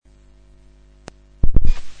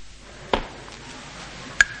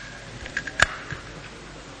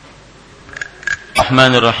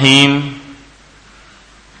Bismillahirrahmanirrahim.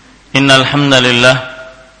 Innal hamdalillah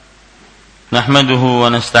nahmaduhu wa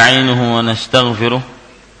nasta'inuhu wa nastaghfiruh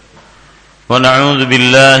wa na'udzu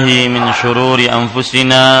billahi min shururi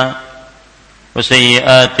anfusina wa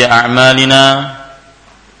sayyiati a'malina.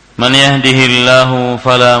 Man yahdihillahu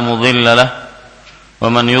fala mudilla lahu wa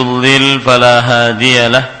man yudlil fala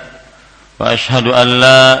hadiya lahu. Wa ashhadu an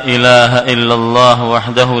la ilaha illallah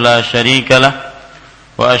wahdahu la syarika lahu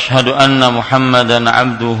wa ashhadu anna Muhammadan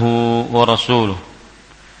 'abduhu wa rasuluh.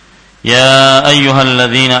 Ya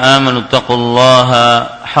ayyuhalladzina amanu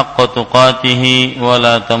taqullaha haqqa tuqatih wa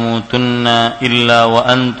la tamutunna illa wa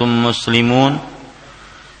antum muslimun.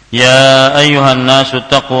 Ya ayyuhan nasu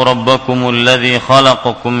taqu rabbakumul ladzi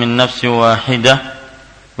khalaqakum min nafsin wahidah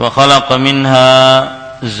wa khalaqa minha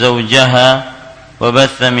zawjaha wa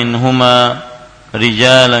batha minhuma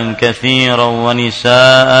rijalan katsiran wa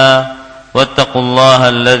nisaa'a wattaqullaha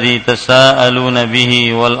alladzi tasaaluna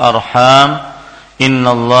bihi wal arham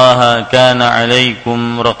innallaha kana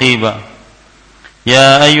 'alaikum raqiba.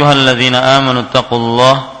 Ya ayyuhalladzina amanu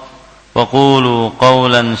taqullaha wa qulu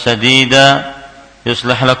qawlan sadida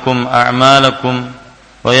yuslih lakum a'malakum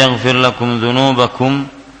wa yaghfir lakum dhunubakum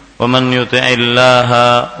wa man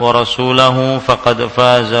yuti'illaha wa rasulahu faqad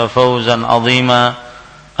faza fawzan 'azima.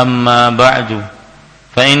 Amma ba'du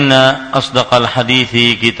fa inna asdaqal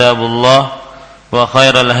hadithi kitabullah wa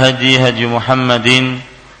khairal hadi hadi Muhammadin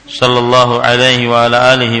sallallahu alaihi wa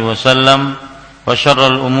ala alihi wa sallam wa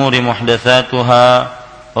syarrul umuri muhdatsatuha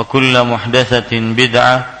wa kullu muhdatsatin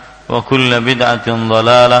bid'ah wa kullu bid'atin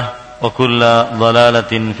dhalalah wa kullu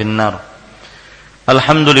dhalalatin finnar.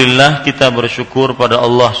 Alhamdulillah, kita bersyukur pada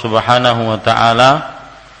Allah Subhanahu wa taala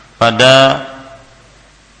pada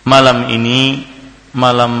malam ini,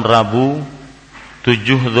 malam Rabu 7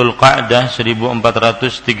 Dzulqa'dah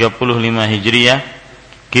 1435 Hijriah,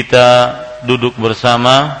 kita duduk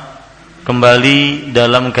bersama kembali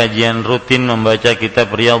dalam kajian rutin membaca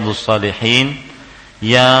kitab Riyadhush Shalihin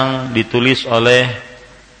yang ditulis oleh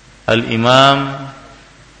Al-Imam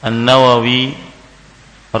An-Nawawi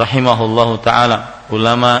rahimahullahu ta'ala,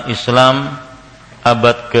 ulama Islam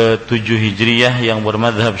abad ke-7 Hijriah yang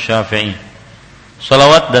bermadhab Syafi'i.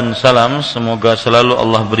 Salawat dan salam semoga selalu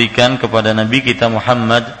Allah berikan kepada Nabi kita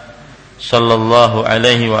Muhammad sallallahu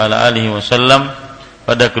alaihi wa ala alihi wasallam,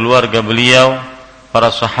 pada keluarga beliau,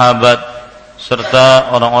 para sahabat,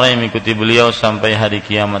 serta orang-orang yang mengikuti beliau sampai hari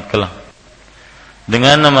kiamat kelak.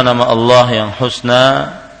 Dengan nama-nama Allah yang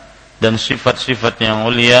husna dan sifat-sifat yang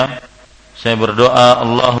mulia, saya berdoa,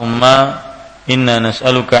 Allahumma inna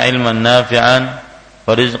nas'aluka ilman nafi'an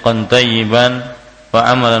wa rizqan tayyiban wa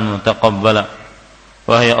amalan mutaqabbala.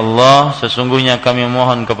 Wahai Allah, sesungguhnya kami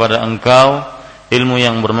mohon kepada Engkau ilmu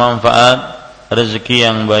yang bermanfaat, rezeki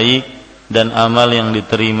yang baik, dan amal yang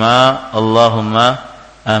diterima. Allahumma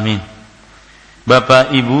amin.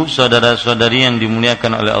 Bapak, Ibu, saudara-saudari yang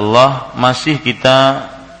dimuliakan oleh Allah, masih kita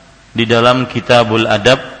di dalam Kitabul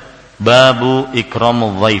Adab, babu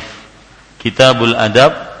ikramul dhaif. Kitabul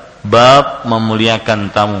Adab, bab memuliakan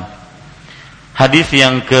tamu. Hadis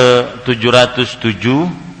yang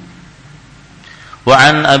ke-707, wa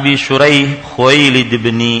an Abi Shuraih Khuwailid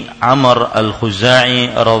bin Amr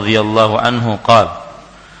al-Khuzai radhiyallahu anhu qala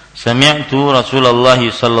sami'tu Rasulullah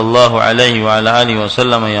sallallahu alaihi wa ala alihi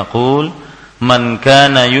wasallam yaqul man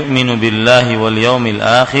kana yu'minu billahi wal yawmil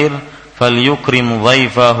akhir falyukrim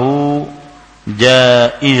dhaifahu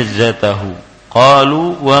jaizatahu.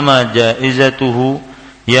 Qalu wa ma jaizatuhu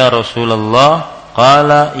ya Rasulullah?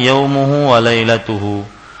 Qala yawmuhu wa lailatuhu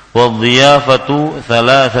wadh-dhiyafatu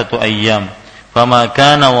 3 ayyam. Fama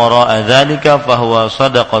kana wara'a dzalika fahuwa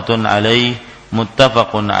shadaqatun alaih,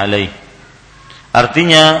 muttafaqun alaih.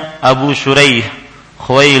 Artinya, Abu Shuraih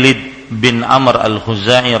Khuwailid bin Amr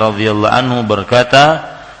al-Khuzai radhiyallahu anhu berkata,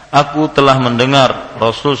 aku telah mendengar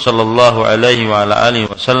Rasul sallallahu alaihi wa ala alihi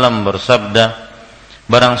wasallam bersabda,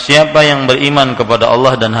 barang siapa yang beriman kepada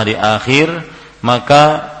Allah dan hari akhir,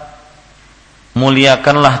 maka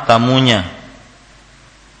muliakanlah tamunya.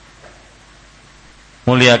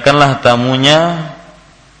 Muliakanlah tamunya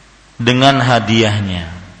dengan hadiahnya.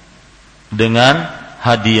 Dengan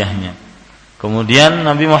hadiahnya. Kemudian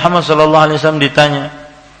Nabi Muhammad SAW ditanya,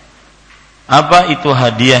 apa itu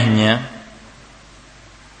hadiahnya?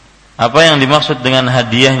 Apa yang dimaksud dengan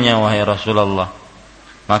hadiahnya, wahai Rasulullah?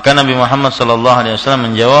 Maka Nabi Muhammad SAW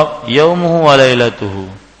menjawab, yaumuhu wa lailatuhu,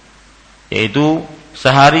 yaitu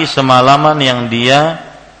sehari semalaman yang dia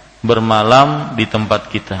bermalam di tempat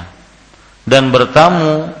kita, dan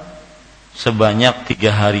bertamu sebanyak 3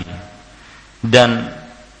 hari, dan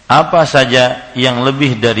apa saja yang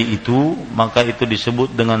lebih dari itu maka itu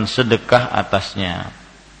disebut dengan sedekah atasnya.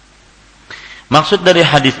 Maksud dari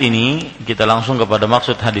hadis ini, kita langsung kepada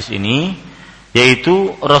maksud hadis ini,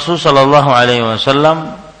 yaitu Rasulullah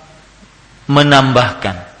SAW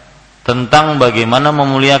menambahkan tentang bagaimana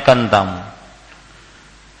memuliakan tamu.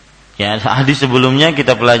 Ya, hadis sebelumnya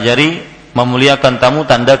kita pelajari memuliakan tamu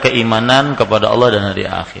tanda keimanan kepada Allah dan hari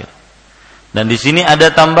akhir. Dan di sini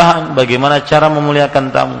ada tambahan bagaimana cara memuliakan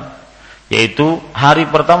tamu, yaitu hari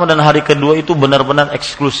pertama dan hari kedua itu benar-benar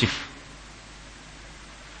eksklusif.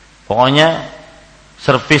 Pokoknya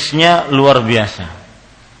servisnya luar biasa.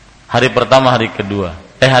 Hari pertama, hari kedua.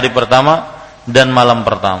 Hari pertama dan malam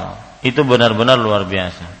pertama. Itu benar-benar luar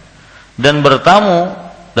biasa. Dan bertamu,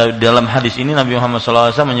 dalam hadis ini Nabi Muhammad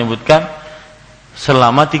SAW menyebutkan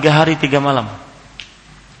selama 3 hari 3 malam.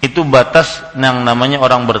 Itu batas yang namanya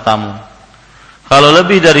orang bertamu. Kalau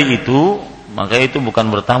lebih dari itu, maka itu bukan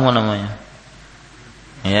bertamu namanya.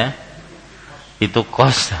 Ya. Itu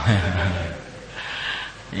kos.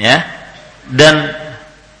 Ya. Dan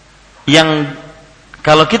yang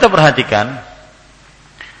kalau kita perhatikan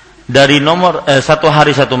dari nomor 1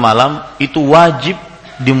 hari 1 malam itu wajib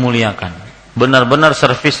dimuliakan, benar-benar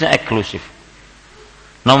servisnya eksklusif.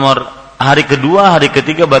 Nomor hari kedua, hari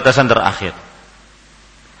ketiga batasan terakhir.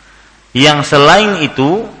 Yang selain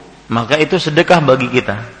itu maka itu sedekah bagi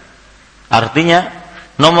kita. Artinya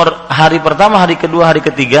nomor hari pertama, hari kedua, hari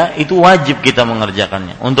ketiga itu wajib kita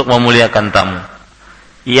mengerjakannya untuk memuliakan tamu.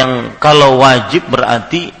 Yang kalau wajib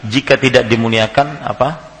berarti jika tidak dimuliakan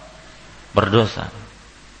apa? Berdosa.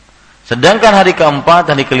 Sedangkan hari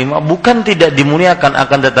keempat, hari kelima bukan tidak dimuliakan,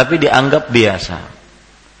 akan tetapi dianggap biasa.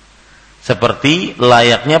 Seperti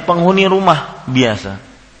layaknya penghuni rumah biasa.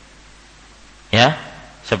 Ya,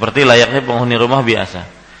 seperti layaknya penghuni rumah biasa.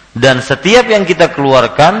 Dan setiap yang kita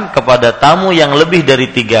keluarkan kepada tamu yang lebih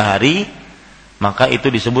dari 3 hari, maka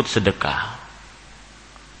itu disebut sedekah.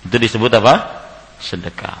 Itu disebut apa?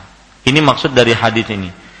 Sedekah. Ini maksud dari hadis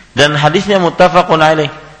ini. Dan hadisnya muttafaqun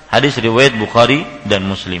alaih. Hadis riwayat Bukhari dan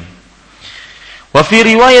Muslim. Wa fi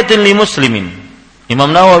riwayatin li Muslimin.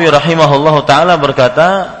 Imam Nawawi rahimahullahu taala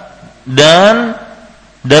berkata, dan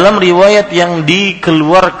dalam riwayat yang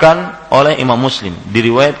dikeluarkan oleh Imam Muslim,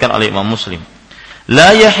 diriwayatkan oleh Imam Muslim,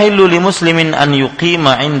 la yahillu li muslimin an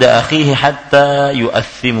yuqima 'inda akhihi hatta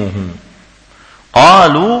yu'athimuhu.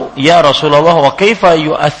 Qalu ya Rasulullah wa kaifa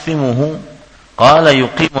yu'athimuhu? Qala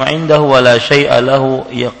yuqimu 'indahu wa la syai'a lahu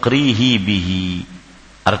yaqrihi bihi.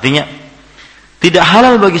 Artinya, tidak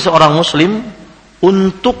halal bagi seorang muslim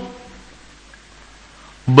untuk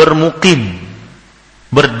bermukim,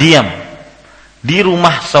 berdiam di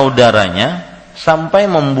rumah saudaranya sampai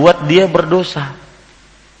membuat dia berdosa.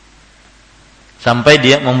 Sampai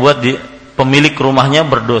dia membuat pemilik rumahnya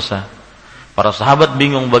berdosa. Para sahabat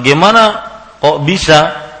bingung, bagaimana kok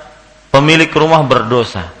bisa pemilik rumah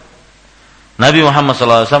berdosa? Nabi Muhammad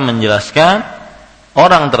SAW menjelaskan,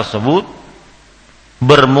 orang tersebut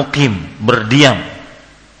bermukim, berdiam,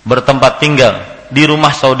 bertempat tinggal di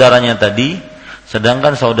rumah saudaranya tadi,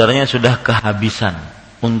 sedangkan saudaranya sudah kehabisan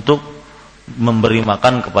untuk memberi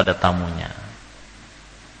makan kepada tamunya.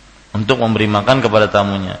 Untuk memberi makan kepada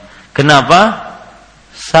tamunya. Kenapa?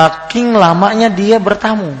 Saking lamanya dia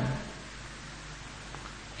bertamu.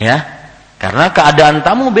 Ya, karena keadaan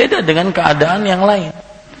tamu beda dengan keadaan yang lain.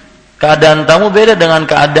 Keadaan tamu beda dengan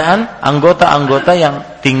keadaan anggota-anggota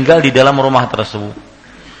yang tinggal di dalam rumah tersebut.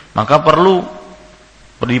 Maka perlu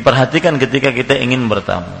diperhatikan ketika kita ingin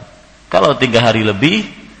bertamu. Kalau 3 hari lebih,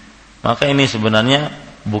 maka ini sebenarnya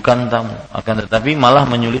bukan tamu, akan tetapi malah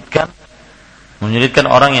menyulitkan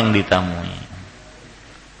orang yang ditamui.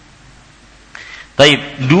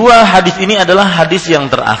 Taib, 2 hadis ini adalah hadis yang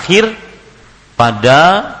terakhir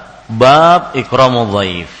pada bab ikramul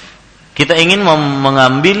dhaif. Kita ingin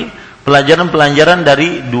mengambil pelajaran-pelajaran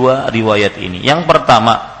dari 2 riwayat ini. Yang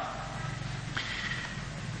pertama,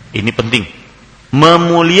 ini penting.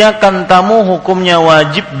 Memuliakan tamu hukumnya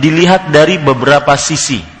wajib dilihat dari beberapa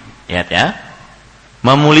sisi. Lihat ya.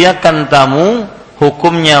 Memuliakan tamu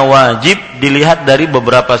hukumnya wajib dilihat dari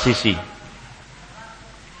beberapa sisi.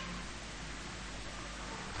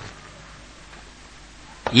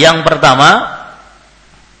 Yang pertama,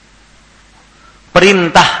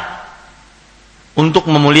 perintah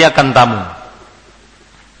untuk memuliakan tamu.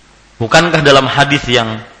 Bukankah dalam hadis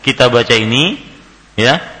yang kita baca ini,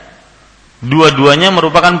 ya, dua-duanya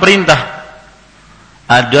merupakan perintah.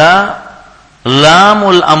 Ada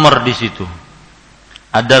lamul amr di situ.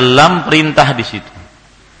 Ada lam perintah di situ.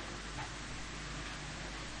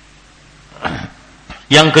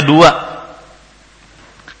 Yang kedua,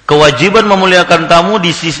 kewajiban memuliakan tamu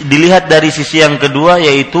dilihat dari sisi yang kedua,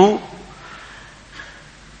 yaitu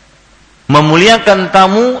memuliakan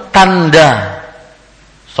tamu tanda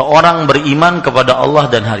seorang beriman kepada Allah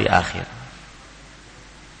dan hari akhir.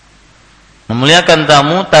 Memuliakan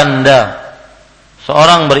tamu tanda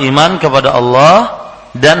seorang beriman kepada Allah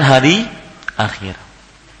dan hari akhir.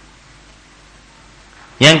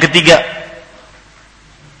 Yang ketiga,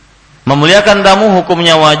 memuliakan tamu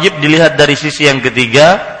hukumnya wajib dilihat dari sisi yang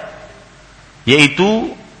ketiga,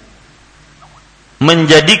 yaitu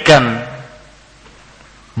menjadikan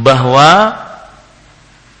bahwa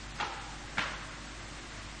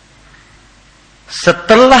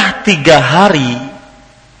setelah 3 hari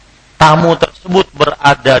tamu tersebut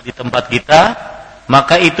berada di tempat kita,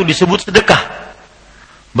 maka itu disebut sedekah.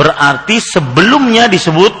 Berarti sebelumnya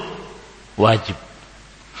disebut wajib.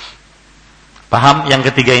 Paham yang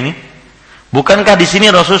ketiga ini? Bukankah di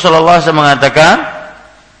sini Rasulullah SAW mengatakan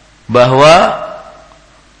bahwa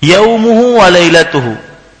yaumuhu wa lailatuhu,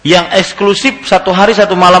 yang eksklusif 1 hari 1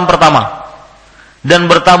 malam pertama, dan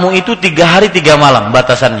bertamu itu 3 hari 3 malam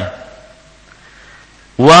batasannya.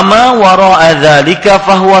 Wa ma wara'a dzalika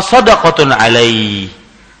fahuwa shadaqatun alaihi,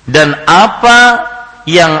 dan apa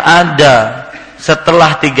yang ada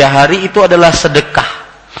setelah 3 hari itu adalah sedekah.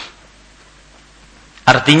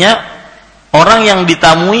 Artinya orang yang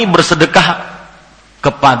ditamui bersedekah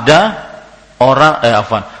kepada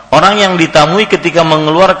orang yang ditamui ketika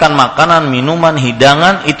mengeluarkan makanan, minuman,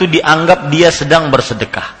 hidangan, itu dianggap dia sedang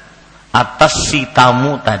bersedekah atas si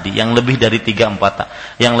tamu tadi yang lebih dari 3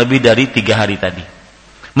 hari tadi.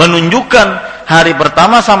 Menunjukkan hari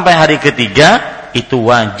pertama sampai hari ketiga itu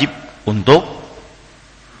wajib untuk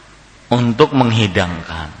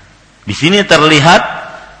menghidangkan. Di sini terlihat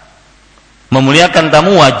memuliakan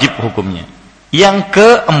tamu wajib hukumnya. Yang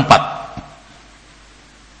keempat,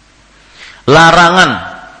 larangan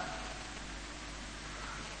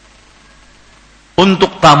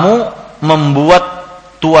untuk tamu membuat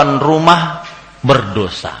tuan rumah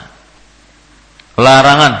berdosa.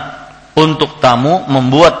 Larangan untuk tamu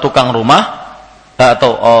membuat tukang rumah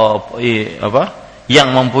atau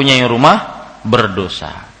yang mempunyai rumah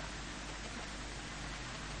berdosa.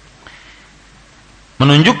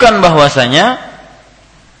 Menunjukkan bahwasanya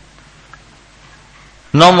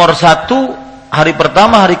nomor 1, hari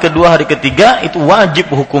pertama, hari kedua, hari ketiga itu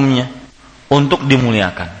wajib hukumnya untuk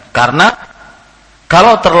dimuliakan. Karena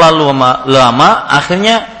kalau terlalu lama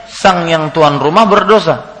akhirnya sang yang tuan rumah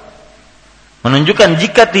berdosa. Menunjukkan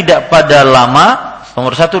jika tidak pada lama,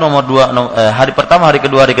 nomor 1, nomor 2, hari pertama, hari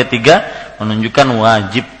kedua, hari ketiga, menunjukkan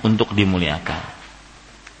wajib untuk dimuliakan.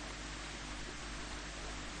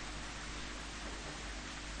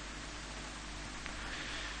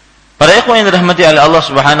 Para ikhwan yang dirahmati oleh Allah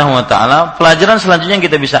Subhanahu wa taala, pelajaran selanjutnya yang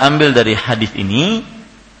kita bisa ambil dari hadis ini,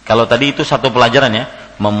 kalau tadi itu satu pelajaran ya,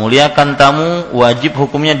 memuliakan tamu wajib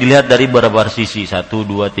hukumnya dilihat dari beberapa sisi, 1,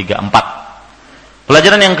 2, 3, 4.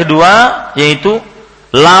 Pelajaran yang kedua yaitu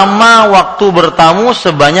lama waktu bertamu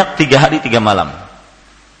sebanyak 3 hari 3 malam.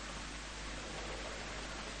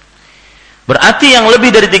 Berarti yang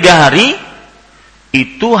lebih dari 3 hari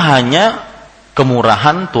itu hanya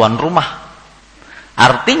kemurahan tuan rumah.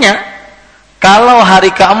 Artinya, kalau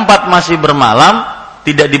hari keempat masih bermalam,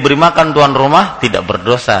 tidak diberi makan tuan rumah, tidak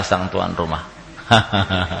berdosa sang tuan rumah.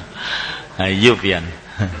 Ayo pian.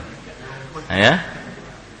 Ya.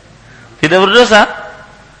 Tidak berdosa.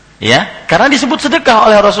 Ya, karena disebut sedekah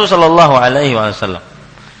oleh Rasulullah sallallahu alaihi wasallam.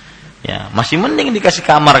 Ya, masih mending dikasih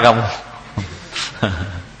kamar kamu.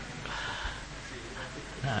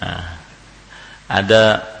 Nah,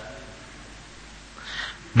 ada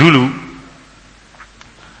dulu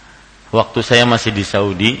waktu saya masih di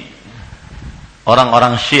Saudi,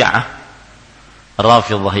 orang-orang Syiah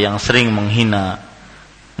Rafidhah yang sering menghina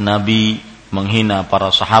Nabi, menghina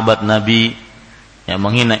para sahabat Nabi, yang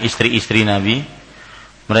menghina istri-istri Nabi,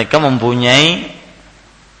 mereka mempunyai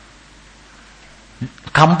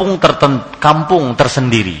kampung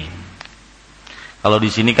tersendiri. Kalau di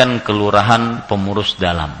sini kan kelurahan pengurus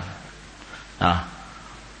dalam. Nah,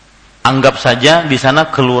 anggap saja di sana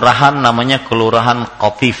kelurahan namanya kelurahan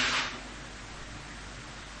Qatif.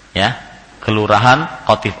 Ya, kelurahan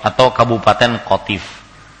Qatif atau kabupaten Qatif.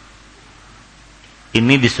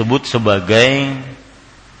 Ini disebut sebagai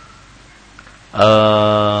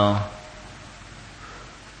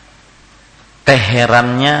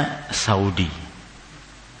Teherannya Saudi.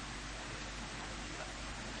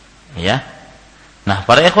 Ya. Nah,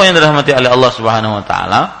 para ikhwan yang dirahmati oleh Allah Subhanahu wa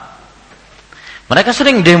taala, mereka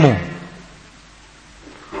sering demo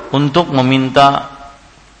untuk meminta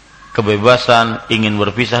kebebasan, ingin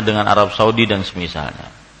berpisah dengan Arab Saudi dan semisalnya.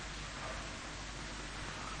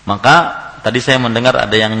 Maka tadi saya mendengar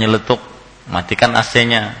ada yang nyeletuk, matikan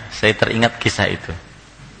AC-nya. Saya teringat kisah itu.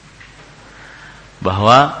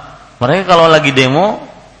 Bahwa mereka kalau lagi demo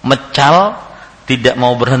mecal, tidak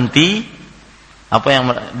mau berhenti. Apa yang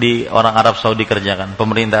di orang Arab Saudi kerjakan?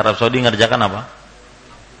 Pemerintah Arab Saudi ngerjakan apa?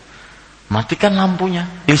 Matikan lampunya,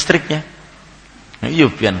 listriknya.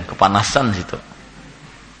 Iya, pian kepanasan situ.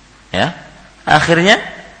 Ya, akhirnya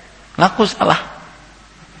ngaku salah.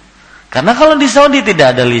 Karena kalau di Saudi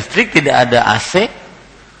tidak ada listrik, tidak ada AC,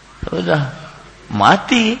 sudah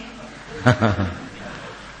mati.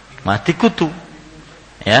 Mati kutu.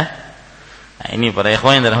 Ya. Nah, ini para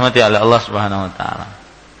ikhwan yang dirahmati oleh Allah Subhanahu wa taala.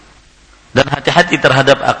 Dan hati-hati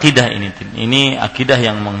terhadap akidah ini. Ini akidah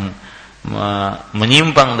yang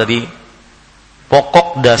menyimpang dari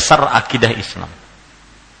pokok dasar akidah Islam.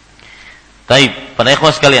 Baik, para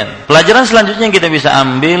ikhwan sekalian, pelajaran selanjutnya yang kita bisa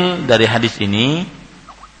ambil dari hadis ini,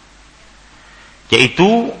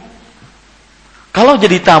 yaitu kalau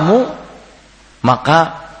jadi tamu,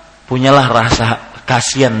 maka punyalah rasa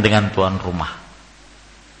kasihan dengan tuan rumah.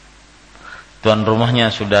 Tuan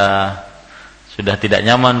rumahnya sudah tidak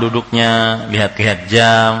nyaman duduknya, lihat-lihat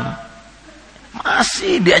jam,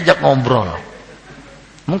 masih diajak ngobrol.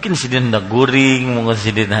 Mungkin sedih hendak guring, mungkin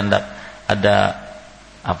sedih hendak ada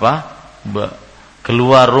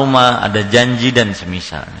keluar rumah, ada janji dan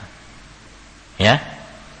semisalnya. Ya,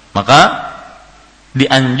 maka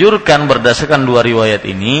dianjurkan berdasarkan dua riwayat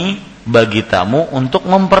ini bagi tamu untuk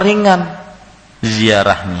memperingan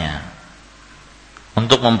ziarahnya.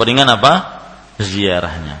 Untuk memperingan apa?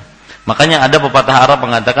 Ziarahnya. Makanya ada pepatah Arab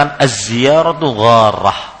mengatakan az-ziyaratu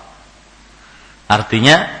gharah.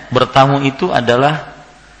 Artinya bertamu itu adalah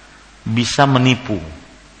bisa menipu.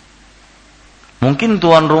 Mungkin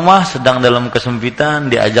tuan rumah sedang dalam kesempitan,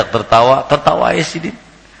 diajak tertawa ya sidin,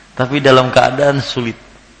 tapi dalam keadaan sulit.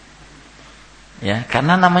 Ya,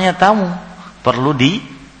 karena namanya tamu, perlu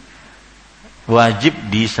wajib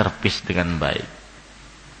diservis dengan baik.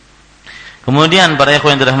 Kemudian para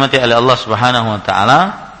ikhwan yang dirahmati oleh Allah Subhanahu wa taala,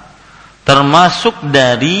 termasuk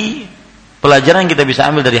dari pelajaran yang kita bisa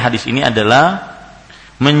ambil dari hadis ini adalah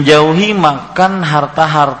menjauhi makan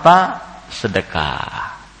harta-harta sedekah.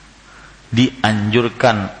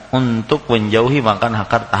 Dianjurkan untuk menjauhi makan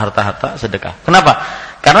harta-harta sedekah. Kenapa?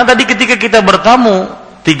 Karena tadi ketika kita bertamu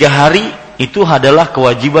 3 hari itu adalah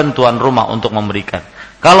kewajiban tuan rumah untuk memberikan.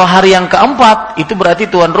 Kalau hari yang keempat itu berarti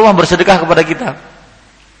tuan rumah bersedekah kepada kita.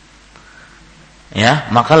 Ya,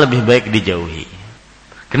 maka lebih baik dijauhi.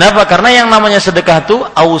 Kenapa? Karena yang namanya sedekah itu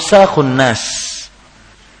ausakhun nas.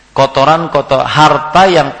 Kotoran-kotor, harta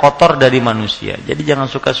yang kotor dari manusia. Jadi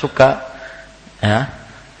jangan suka-suka ya,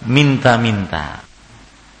 minta-minta.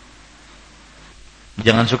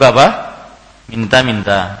 Jangan suka apa?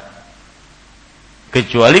 Minta-minta.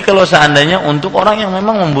 Kecuali kalau seandainya untuk orang yang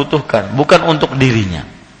memang membutuhkan, bukan untuk dirinya.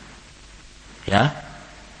 Ya.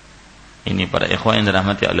 Ini para ikhwan yang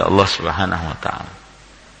dirahmati oleh Allah Subhanahu wa taala.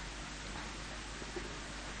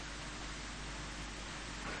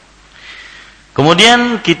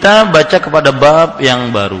 Kemudian kita baca kepada bab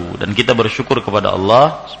yang baru dan kita bersyukur kepada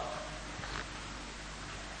Allah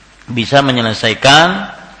bisa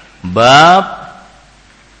menyelesaikan bab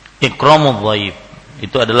ikramul dhaif.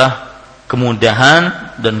 Itu adalah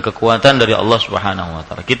kemudahan dan kekuatan dari Allah Subhanahu wa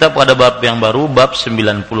taala. Kita pada bab yang baru, bab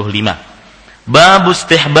 95. Bab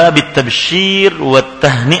istihbabit tabsyir wa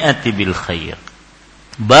tahni'ati bil khair.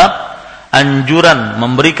 Bab anjuran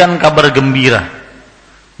memberikan kabar gembira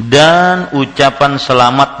dan ucapan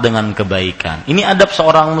selamat dengan kebaikan. Ini adab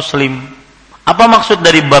seorang muslim. Apa maksud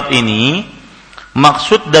dari bab ini?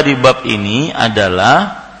 Maksud dari bab ini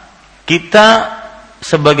adalah kita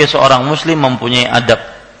sebagai seorang muslim mempunyai adab,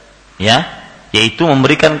 ya, yaitu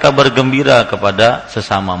memberikan kabar gembira kepada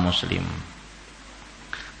sesama muslim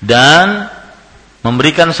dan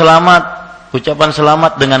memberikan selamat, ucapan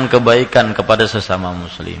selamat dengan kebaikan kepada sesama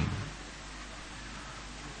muslim.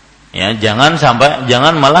 Ya, jangan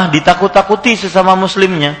malah ditakut-takuti sesama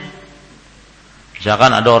muslimnya.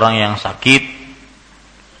 Misalkan ada orang yang sakit,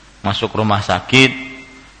 masuk rumah sakit,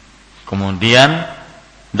 kemudian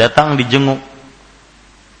datang dijenguk.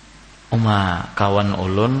 Kawan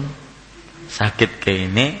ulun sakit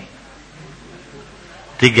kayak ini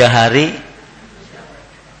 3 hari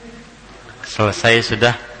selesai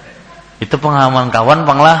sudah. Itu pengalaman kawan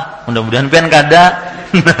panglah, mudah-mudahan pian kada.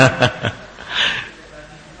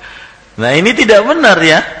 Nah, ini tidak benar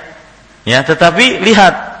ya. Ya, tetapi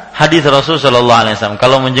lihat hadis Rasul sallallahu alaihi wasallam,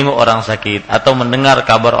 kalau menjenguk orang sakit atau mendengar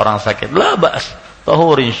kabar orang sakit, la ba'as,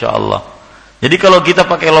 tahur insyaallah. Jadi kalau kita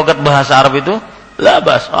pakai logat bahasa Arab itu, la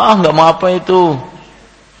ba'as, enggak mau apa itu.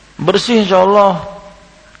 Bersih insyaallah.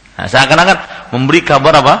 Nah, seakan-akan memberi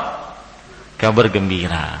kabar apa? Kabar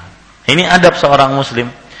gembira. Ini adab seorang muslim,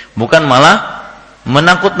 bukan malah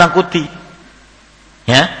menakut-nakuti.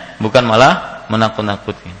 Ya, bukan malah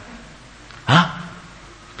menakut-nakuti. Hah?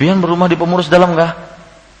 Pian berumah di pengurus dalam kah?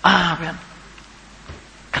 Pian.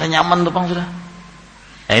 Karena nyaman tuh Bang sudah.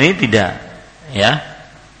 Nah, ini tidak, ya.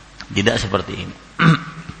 Tidak seperti ini.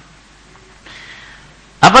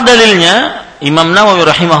 Apa dalilnya? Imam Nawawi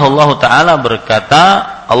rahimahullahu taala berkata,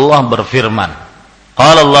 Allah berfirman.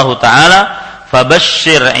 Qala Allah taala,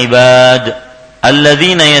 "Fabashshir 'ibad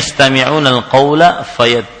alladzina yastami'una al-qaula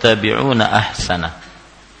fayattabi'una ahsana."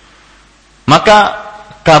 Maka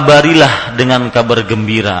kabarilah dengan kabar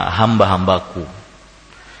gembira hamba-hambaku,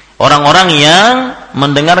 orang-orang yang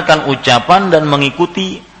mendengarkan ucapan dan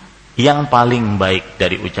mengikuti yang paling baik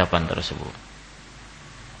dari ucapan tersebut.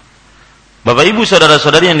 Bapak Ibu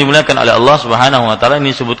saudara-saudari yang dimuliakan oleh Allah Subhanahu wa taala, ini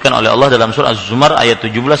disebutkan oleh Allah dalam surah Az-Zumar ayat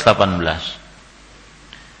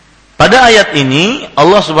 17-18. Pada ayat ini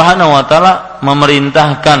Allah Subhanahu wa taala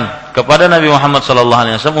memerintahkan kepada Nabi Muhammad sallallahu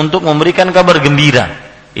alaihi wasallam untuk memberikan kabar gembira.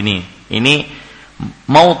 Ini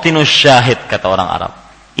mautinus syahid kata orang Arab.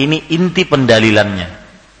 Ini inti pendalilannya.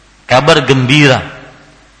 Kabar gembira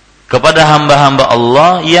kepada hamba-hamba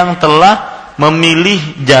Allah yang telah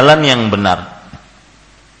memilih jalan yang benar,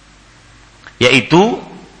 yaitu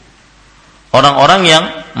orang-orang yang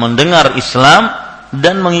mendengar Islam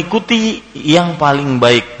dan mengikuti yang paling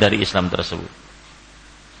baik dari Islam tersebut.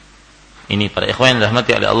 Ini para ikhwan yang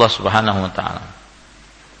dirahmati oleh Allah Subhanahu wa taala.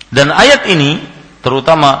 Dan ayat ini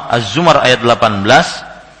terutama Az-Zumar ayat 18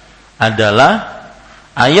 adalah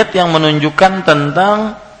ayat yang menunjukkan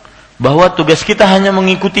tentang bahwa tugas kita hanya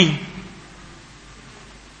mengikuti,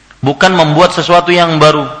 bukan membuat sesuatu yang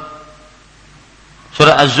baru.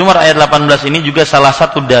 Surah Az-Zumar ayat 18 ini juga salah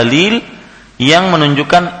satu dalil yang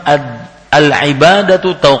menunjukkan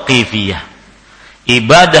al-ibadatu tauqifiyah.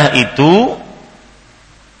 Ibadah itu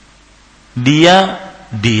dia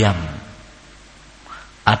diam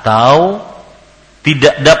atau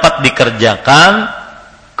tidak dapat dikerjakan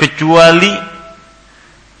kecuali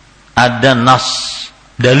ada nas,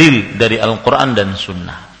 dalil dari Al-Quran dan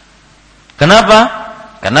Sunnah. Kenapa?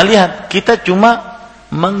 Karena lihat, kita cuma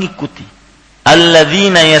mengikuti.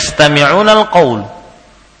 Alladzina yastami'una al-qaul,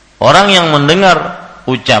 orang yang mendengar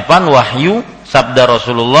ucapan wahyu sabda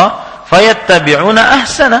Rasulullah, fayattabi'una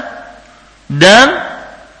ahsana, dan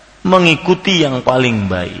mengikuti yang paling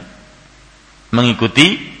baik.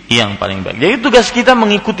 Mengikuti yang paling baik. Jadi tugas kita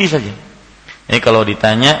mengikuti saja. Ini kalau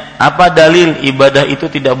ditanya, apa dalil ibadah itu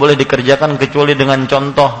tidak boleh dikerjakan kecuali dengan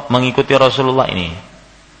contoh mengikuti Rasulullah? Ini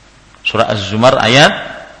surah Az-Zumar ayat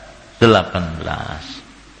 18.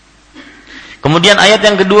 Kemudian ayat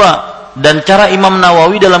yang kedua, dan cara Imam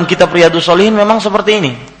Nawawi dalam kitab Riyadhush Shalihin memang seperti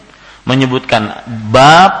ini. Menyebutkan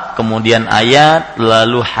bab, kemudian ayat,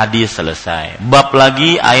 lalu hadis selesai. Bab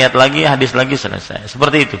lagi, ayat lagi, hadis lagi, selesai.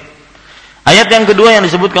 Seperti itu. Ayat yang kedua yang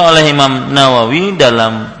disebutkan oleh Imam Nawawi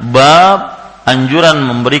dalam bab anjuran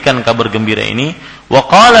memberikan kabar gembira ini, wa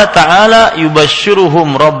qala ta'ala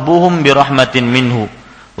yubashshiruhum rabbuhum birahmatin minhu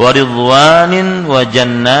wa ridwanin wa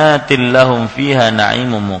jannatin lahum fiha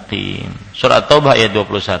na'imun muqim. Surah At-Taubah ayat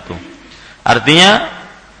 21. Artinya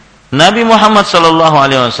Nabi Muhammad sallallahu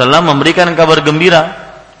alaihi wasallam memberikan kabar gembira.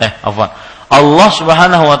 Allah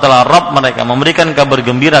Subhanahu wa taala Rabb mereka memberikan kabar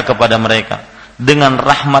gembira kepada mereka dengan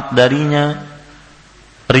rahmat darinya,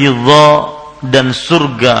 ridha dan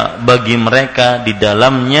surga bagi mereka di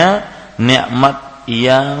dalamnya nikmat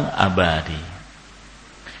yang abadi.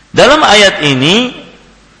 Dalam ayat ini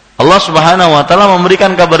Allah Subhanahu wa taala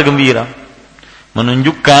memberikan kabar gembira,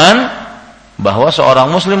 menunjukkan bahwa seorang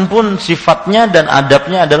muslim pun sifatnya dan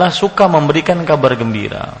adabnya adalah suka memberikan kabar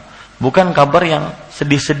gembira, bukan kabar yang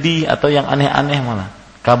sedih-sedih atau yang aneh-aneh, malah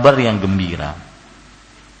kabar yang gembira.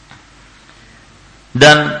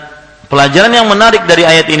 Dan pelajaran yang menarik dari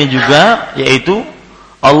ayat ini juga, yaitu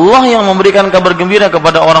Allah yang memberikan kabar gembira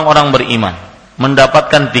kepada orang-orang beriman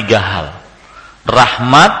mendapatkan 3 hal: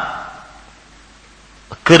 rahmat,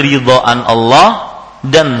 keridhaan Allah,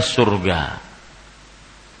 dan surga.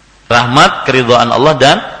 Rahmat, keridhaan Allah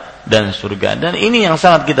dan surga. Dan ini yang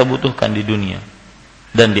sangat kita butuhkan di dunia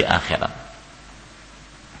dan di akhirat.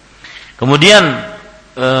 Kemudian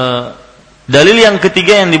dalil yang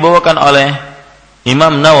ketiga yang dibawakan oleh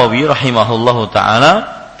Imam Nawawi rahimahullahu ta'ala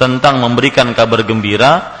tentang memberikan kabar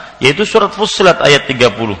gembira, yaitu surat Fussilat ayat 30.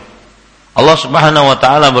 Allah Subhanahu wa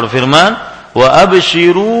ta'ala berfirman, wa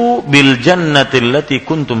abshiru bil jannati allati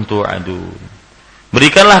kuntum tu'adun.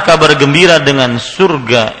 Berikanlah kabar gembira dengan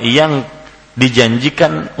surga yang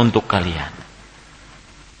dijanjikan untuk kalian.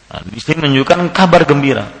 Nah, di sini menunjukkan kabar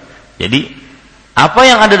gembira. Jadi apa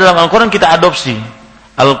yang ada dalam Al-Quran kita adopsi.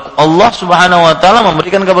 Allah Subhanahu wa ta'ala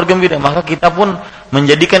memberikan kabar gembira, maka kita pun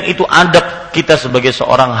menjadikan itu adab kita sebagai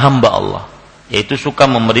seorang hamba Allah. yaitu suka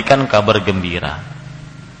memberikan kabar gembira.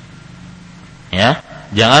 Ya,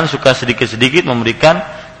 jangan suka sedikit-sedikit memberikan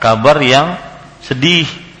kabar yang sedih,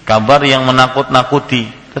 kabar yang menakut-nakuti,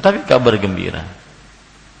 tetapi kabar gembira.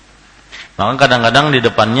 Maka kadang-kadang di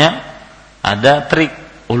depannya ada trik,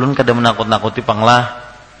 ulun kada menakut-nakuti panglah.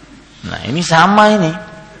 Nah, ini sama ini.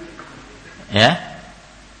 Ya.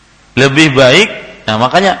 Lebih baik, nah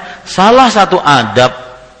makanya salah satu adab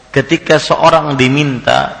ketika seorang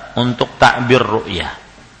diminta untuk takbir ru'yah.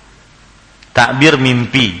 Takbir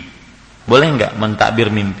mimpi. Boleh enggak mentakbir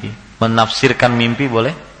mimpi? Menafsirkan mimpi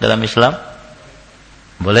boleh dalam Islam?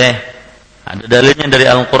 Boleh. Ada dalilnya dari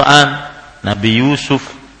Al-Qur'an, Nabi Yusuf,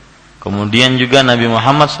 kemudian juga Nabi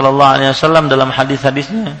Muhammad SAW dalam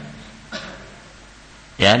hadis-hadisnya.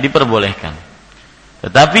 Ya, diperbolehkan.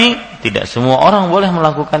 Tetapi tidak semua orang boleh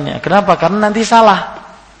melakukannya. Kenapa? Karena nanti salah.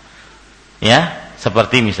 Ya,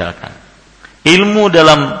 seperti misalkan ilmu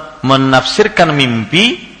dalam menafsirkan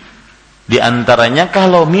mimpi, di antaranya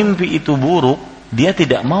kalau mimpi itu buruk, dia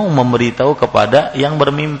tidak mau memberitahu kepada yang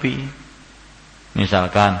bermimpi.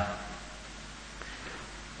 Misalkan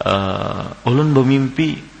ulun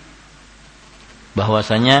bermimpi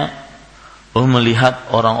bahwasanya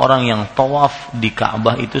melihat orang-orang yang tawaf di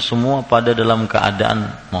Ka'bah itu semua pada dalam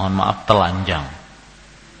keadaan, mohon maaf, telanjang.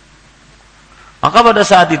 Maka pada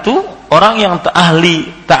saat itu orang yang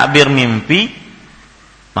ahli takbir mimpi,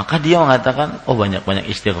 maka dia mengatakan,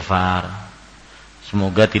 banyak-banyak istighfar,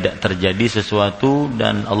 semoga tidak terjadi sesuatu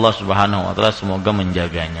dan Allah Subhanahu wa taala semoga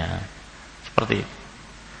menjaganya. Seperti itu.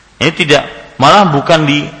 Ini tidak, malah bukan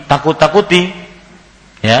ditakut-takuti,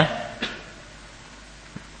 ya,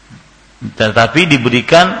 tetapi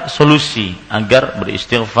diberikan solusi agar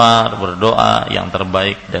beristighfar, berdoa yang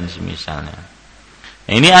terbaik dan semisalnya.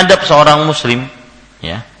 Ini adab seorang muslim,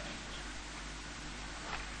 ya.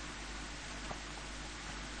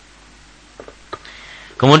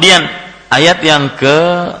 Kemudian ayat yang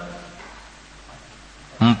ke-4,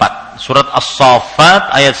 surat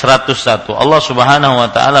As-Saffat ayat 101. Allah Subhanahu wa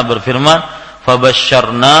taala berfirman,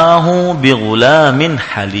 "Fabasyarnahu bighulamin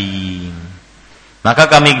halim." Maka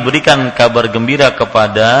kami berikan kabar gembira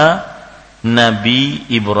kepada Nabi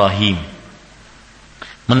Ibrahim,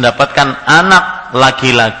 mendapatkan anak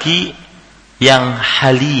laki-laki yang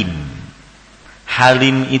halim.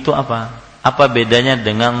 Halim itu apa? Apa bedanya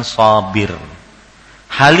dengan sabir?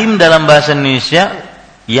 Halim dalam bahasa Indonesia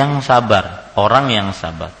yang sabar, orang yang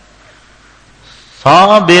sabar.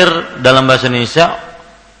 Sabir dalam bahasa Indonesia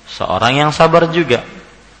seorang yang sabar juga.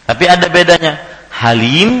 Tapi ada bedanya.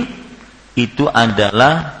 Halim itu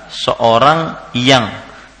adalah seorang yang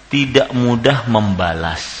tidak mudah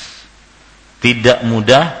membalas. Tidak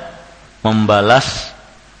mudah membalas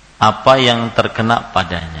apa yang terkena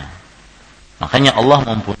padanya. Makanya Allah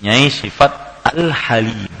mempunyai sifat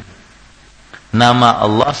Al-Halim. Nama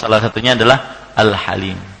Allah salah satunya adalah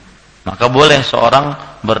Al-Halim. Maka boleh seorang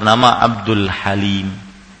bernama Abdul Halim,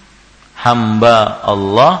 hamba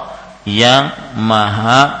Allah yang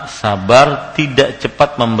maha sabar, tidak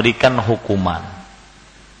cepat memberikan hukuman.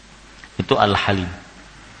 Itu Al-Halim.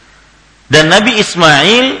 Dan Nabi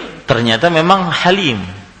Ismail ternyata memang halim.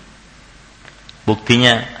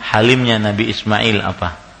 Buktinya halimnya Nabi Ismail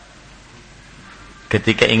apa?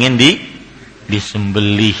 Ketika ingin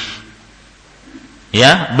disembelih,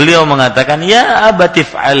 ya, beliau mengatakan, "Ya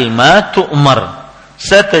abatif al ma tu'mar,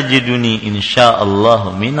 satajiduni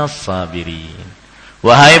insyaallah minas sabirin."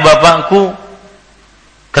 Wahai bapakku,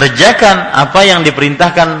 kerjakan apa yang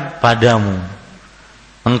diperintahkan padamu.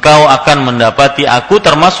 Engkau akan mendapati aku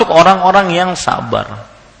termasuk orang-orang yang sabar.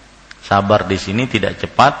 Sabar di sini tidak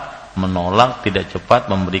cepat menolak, tidak cepat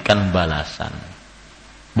memberikan balasan.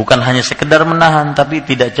 Bukan hanya sekedar menahan, tapi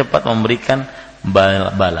tidak cepat memberikan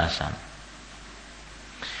balasan.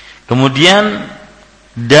 Kemudian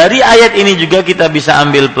dari ayat ini juga kita bisa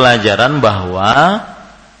ambil pelajaran bahwa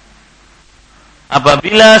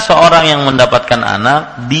apabila seorang yang mendapatkan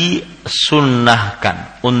anak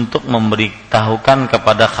disunnahkan untuk memberitahukan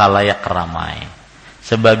kepada khalayak ramai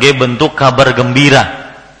sebagai bentuk kabar gembira.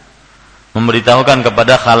 Memberitahukan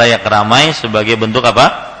kepada khalayak ramai sebagai bentuk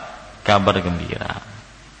apa? Kabar gembira.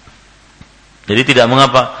 Jadi tidak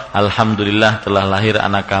mengapa, alhamdulillah telah lahir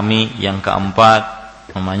anak kami yang keempat,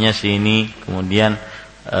 namanya si ini, kemudian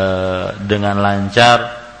dengan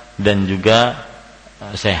lancar dan juga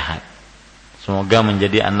sehat. Semoga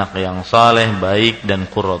menjadi anak yang saleh, baik dan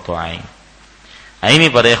qurratu ain. Nah, ini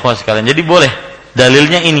para ikhwah sekalian. Jadi boleh,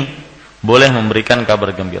 dalilnya ini, boleh memberikan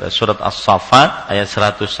kabar gembira. Surat As-Saffat ayat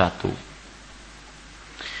 101.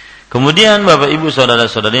 Kemudian Bapak Ibu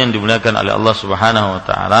saudara-saudari yang dimuliakan oleh Allah Subhanahu wa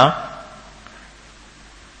taala,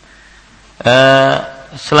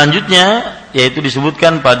 selanjutnya yaitu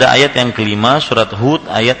disebutkan pada ayat yang kelima surat Hud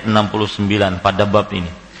ayat 69 pada bab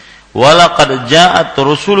ini. Walaqad ja'at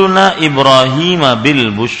rusuluna Ibrahim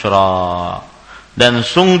bil busyra. Dan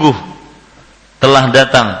sungguh telah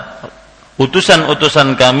datang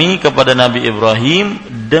utusan-utusan kami kepada Nabi Ibrahim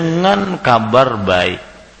dengan kabar baik.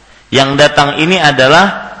 Yang datang ini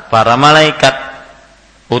adalah para malaikat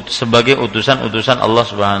sebagai utusan-utusan Allah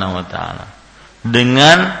Subhanahu wa taala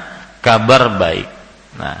dengan kabar baik.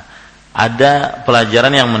 Nah, ada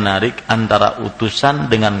pelajaran yang menarik antara utusan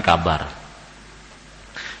dengan kabar.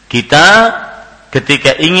 Kita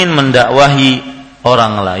ketika ingin mendakwahi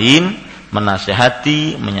orang lain,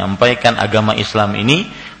 menasihati, menyampaikan agama Islam ini,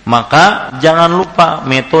 maka jangan lupa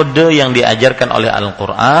metode yang diajarkan oleh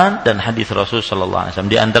Al-Quran dan hadis Rasul Sallallahu Alaihi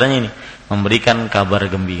Wasallam. Di antaranya ini, memberikan kabar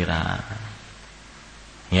gembira.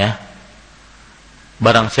 Ya,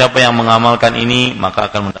 barang siapa yang mengamalkan ini maka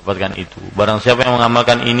akan mendapatkan itu. Barang siapa yang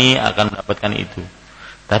mengamalkan ini akan mendapatkan itu.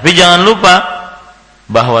 Tapi jangan lupa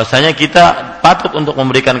bahwasanya kita patut untuk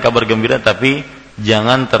memberikan kabar gembira, tapi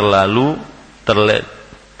jangan terlalu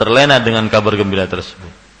terlena dengan kabar gembira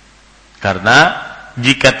tersebut. Karena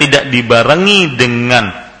jika tidak dibarengi dengan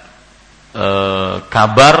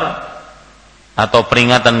kabar atau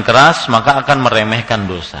peringatan keras, maka akan meremehkan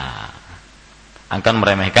dosa.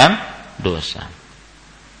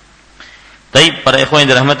 Baik, para ikhwan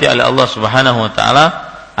yang dirahmati oleh Allah Subhanahu wa taala,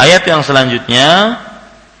 ayat yang selanjutnya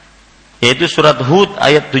yaitu surat Hud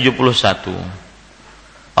ayat 71.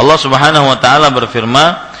 Allah Subhanahu wa taala berfirman,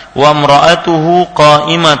 "Wa imra'atuhu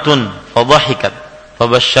qa'imatun fadhahikat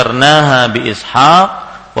fabasyarnaha bi Ishaq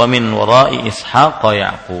wa min wara'i Ishaq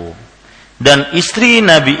Ya'qub." Dan istri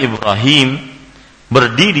Nabi Ibrahim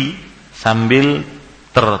berdiri sambil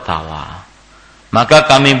tertawa. Maka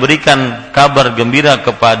kami berikan kabar gembira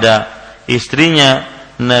kepada istrinya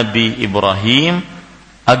Nabi Ibrahim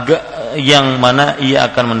yang mana ia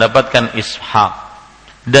akan mendapatkan Ishaq,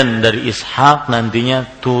 dan dari Ishaq nantinya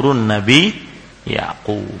turun Nabi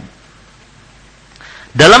Ya'qub.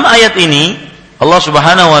 Dalam ayat ini Allah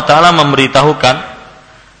Subhanahu wa taala memberitahukan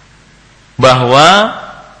bahwa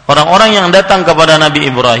orang-orang yang datang kepada Nabi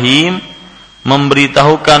Ibrahim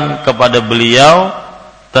memberitahukan kepada beliau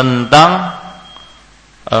tentang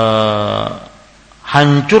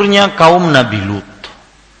hancurnya kaum Nabi Lut.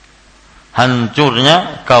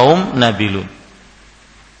 Hancurnya kaum Nabi Lut.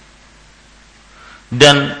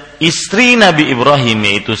 Dan istri Nabi Ibrahim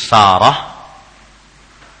yaitu Sarah,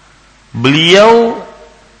 beliau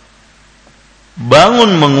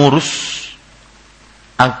bangun mengurus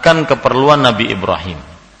akan keperluan Nabi Ibrahim.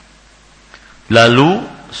 Lalu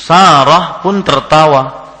Sarah pun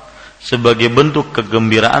tertawa sebagai bentuk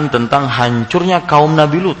kegembiraan tentang hancurnya kaum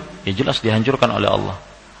Nabi Lut. Ya jelas dihancurkan oleh Allah.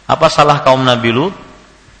 Apa salah kaum Nabi Lut?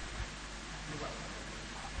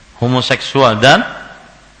 Homoseksual dan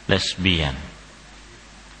lesbian.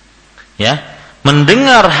 Ya,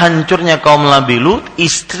 mendengar hancurnya kaum Nabi Lut,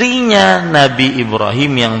 istrinya Nabi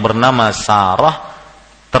Ibrahim yang bernama Sarah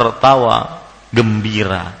tertawa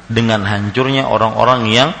gembira dengan hancurnya orang-orang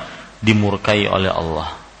yang dimurkai oleh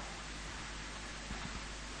Allah.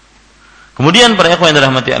 Kemudian para ikhwan yang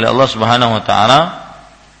dirahmati oleh Allah Subhanahu wa taala,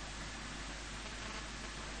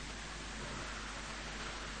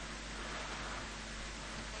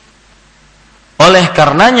 oleh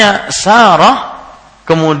karenanya Sarah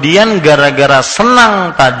kemudian gara-gara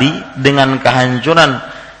senang tadi dengan kehancuran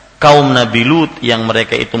kaum Nabi Lut yang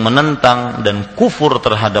mereka itu menentang dan kufur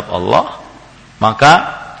terhadap Allah, maka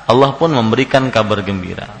Allah pun memberikan kabar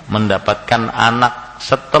gembira, mendapatkan anak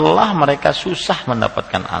setelah mereka susah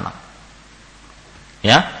mendapatkan anak.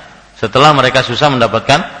 Ya, setelah mereka susah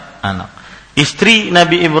mendapatkan anak. Istri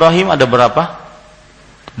Nabi Ibrahim ada berapa?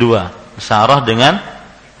 2, Sarah dengan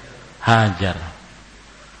Hajar.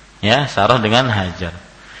 Ya, Sarah dengan Hajar.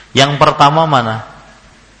 Yang pertama mana?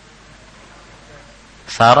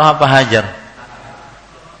 Sarah apa Hajar?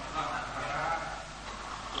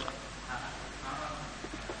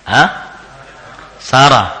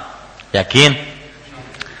 Sarah. Yakin?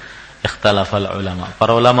 Ikhtalafal ulama.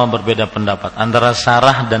 Para ulama berbeda pendapat antara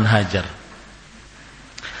Sarah dan Hajar.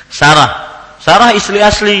 Sarah istri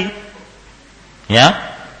asli. Ya,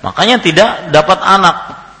 makanya tidak dapat anak,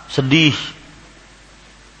 sedih.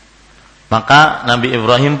 Maka Nabi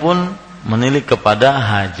Ibrahim pun menilik kepada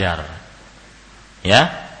Hajar. Ya.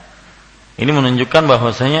 Ini menunjukkan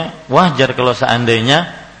bahwasanya wajar kalau seandainya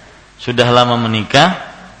sudah lama menikah,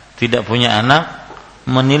 tidak punya anak,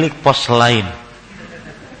 menilik pos lain.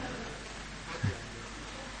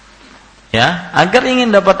 Ya, agar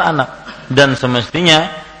ingin dapat anak. Dan semestinya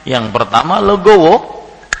yang pertama legowo.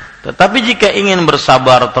 Tetapi jika ingin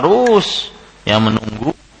bersabar terus yang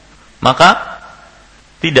menunggu, maka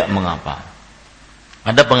tidak mengapa.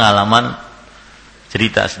 Ada pengalaman,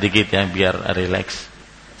 cerita sedikit ya biar rileks.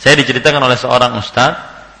 Saya diceritakan oleh seorang ustadz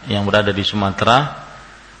yang berada di Sumatera.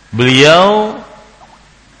 Beliau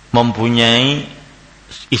mempunyai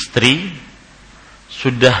istri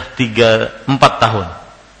sudah 4 tahun.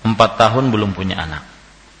 4 tahun belum punya anak.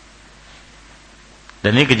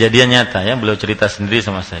 Dan ini kejadian nyata ya, beliau cerita sendiri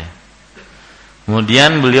sama saya.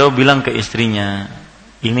 Kemudian beliau bilang ke istrinya,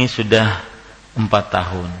 ini sudah 4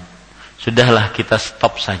 tahun. Sudahlah kita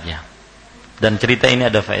stop saja. Dan cerita ini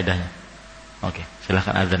ada faedahnya. Oke,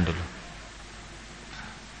 silahkan azan dulu.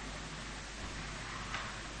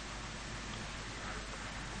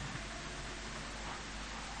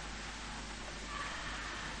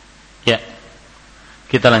 Ya,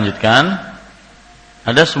 kita lanjutkan.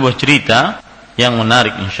 Ada sebuah cerita yang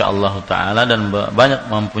menarik insyaallah taala dan banyak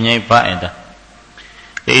mempunyai faedah.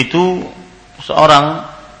 Yaitu seorang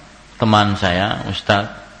teman saya,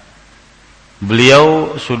 ustaz.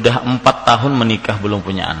 Beliau sudah 4 tahun menikah belum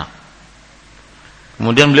punya anak.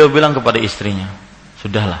 Kemudian beliau bilang kepada istrinya,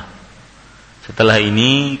 sudahlah. Setelah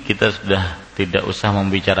ini kita sudah tidak usah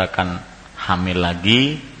membicarakan hamil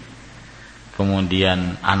lagi,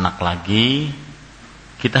 kemudian anak lagi.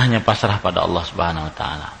 Kita hanya pasrah pada Allah Subhanahu wa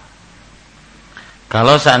taala.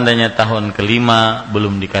 Kalau seandainya tahun kelima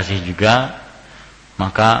belum dikasih juga,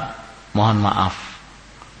 maka mohon maaf.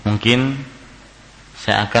 Mungkin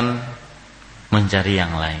saya akan mencari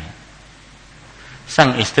yang lain.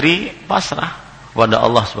 Sang istri pasrah kepada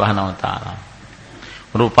Allah Subhanahu wa taala.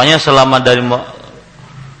 Rupanya selama dari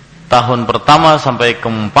tahun pertama sampai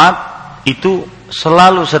keempat itu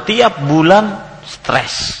selalu setiap bulan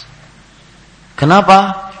stres.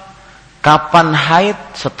 Kenapa? Kapan haid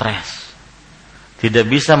stres. Tidak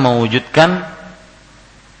bisa mewujudkan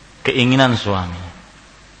keinginan suami.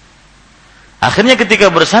 Akhirnya ketika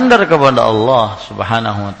bersandar kepada Allah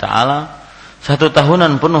Subhanahu wa taala, 1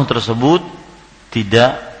 tahunan penuh tersebut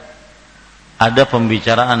tidak ada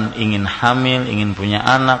pembicaraan ingin hamil, ingin punya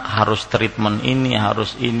anak, harus treatment ini,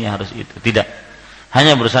 harus itu. Tidak.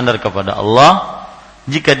 Hanya bersandar kepada Allah,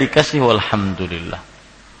 jika dikasih walhamdulillah.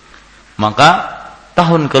 Maka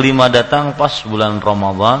tahun kelima datang pas bulan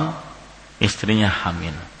Ramadan, istrinya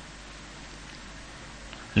hamil.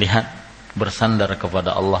 Lihat, bersandar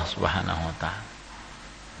kepada Allah Subhanahu wa taala.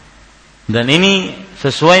 Dan ini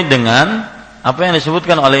sesuai dengan apa yang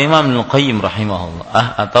disebutkan oleh Imam Ibnu Qayyim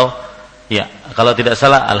rahimahullah, atau ya, kalau tidak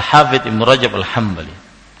salah Al-Hafidz Ibnu Rajab Al-Hambali.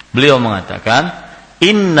 Beliau mengatakan,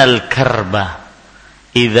 "Innal karba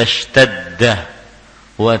idza ishtadda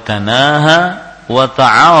wa tanaha wa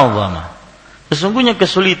ta'azama." Sesungguhnya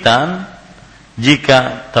kesulitan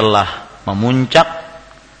jika telah memuncak,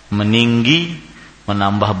 meninggi,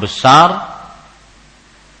 menambah besar,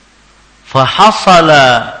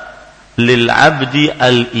 fahasala lil 'abdi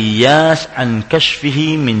al-iyas an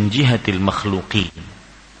kashfihi min jihatil makhluqin.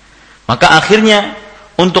 Maka akhirnya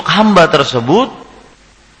untuk hamba tersebut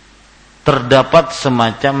terdapat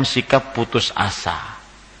semacam sikap putus asa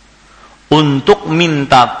untuk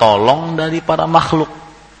minta tolong dari para makhluk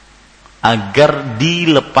agar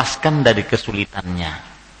dilepaskan dari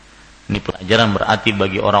kesulitannya. Ini pelajaran berarti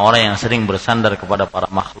bagi orang-orang yang sering bersandar kepada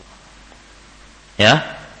para makhluk.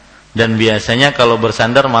 Ya. Dan biasanya kalau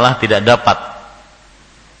bersandar malah tidak dapat.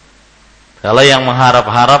 Kalau yang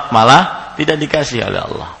mengharap-harap malah tidak dikasih oleh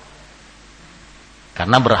Allah.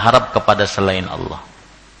 Karena berharap kepada selain Allah.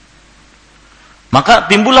 Maka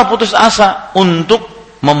timbullah putus asa untuk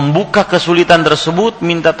membuka kesulitan tersebut,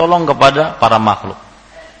 minta tolong kepada para makhluk.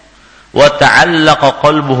 Wa ta'allaqa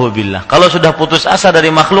qalbuhu billah. Kalau sudah putus asa dari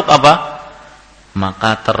makhluk apa?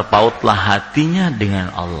 Maka terpautlah hatinya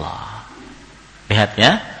dengan Allah. Lihat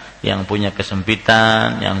ya, yang punya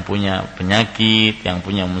kesempitan, yang punya penyakit, yang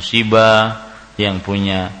punya musibah, yang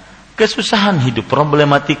punya kesusahan hidup,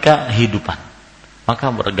 problematika hidupan,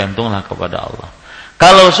 maka bergantunglah kepada Allah.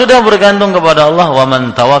 Kalau sudah bergantung kepada Allah, wa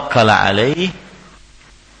man tawakkala alaihi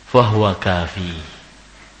fahuwa kafi.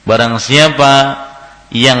 Barang siapa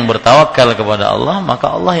yang bertawakal kepada Allah,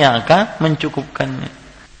 maka Allah yang akan mencukupkannya.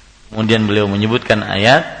 Kemudian beliau menyebutkan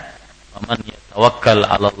ayat, "Man yatawakkal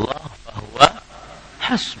 'ala Allah fahuwa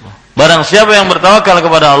hasbuh." Barang siapa yang bertawakal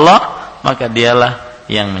kepada Allah, maka dialah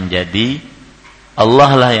yang menjadi,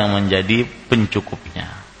 Allah lah yang menjadi pencukupnya.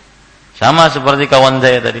 Sama seperti kawan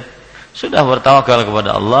saya tadi, sudah bertawakal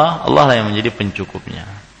kepada Allah, Allah lah yang menjadi pencukupnya.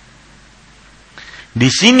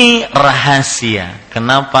 Di sini rahasia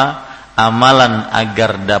kenapa amalan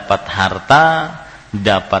agar dapat harta,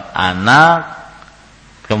 dapat anak,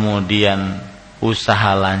 kemudian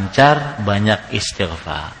usaha lancar, banyak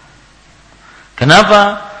istighfar.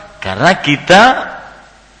 Kenapa? Karena kita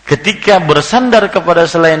ketika bersandar kepada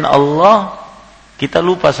selain Allah, kita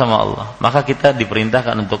lupa sama Allah. Maka kita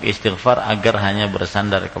diperintahkan untuk istighfar agar hanya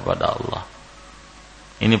bersandar kepada Allah.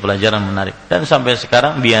 Ini pelajaran menarik. Dan sampai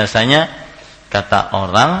sekarang biasanya kata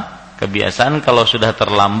orang, kebiasaan kalau sudah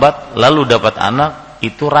terlambat lalu dapat anak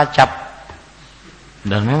itu racap.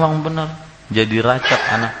 Dan memang benar, jadi racap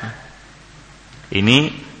anaknya. Ini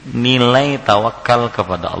nilai tawakal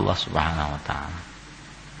kepada Allah Subhanahu wa taala.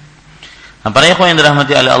 Nah, para ikhwan yang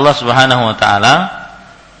dirahmati oleh Allah Subhanahu wa taala,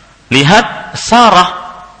 lihat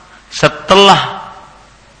Sarah setelah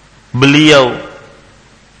beliau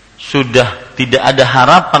sudah tidak ada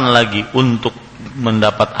harapan lagi untuk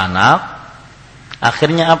mendapat anak,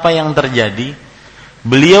 akhirnya apa yang terjadi?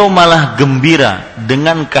 Beliau malah gembira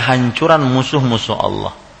dengan kehancuran musuh-musuh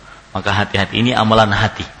Allah. Maka hati-hati, ini amalan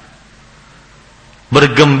hati.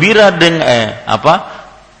 Bergembira dengan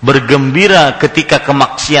bergembira ketika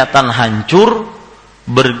kemaksiatan hancur,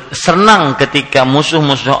 bersenang ketika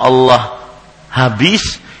musuh-musuh Allah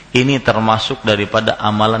habis, ini termasuk daripada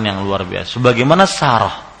amalan yang luar biasa. Sebagaimana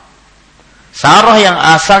Sarah yang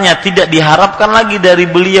asalnya tidak diharapkan lagi dari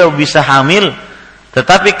beliau bisa hamil,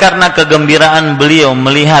 tetapi karena kegembiraan beliau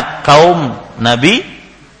melihat kaum Nabi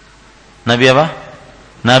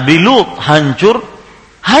Lut hancur,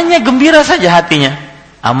 hanya gembira saja hatinya,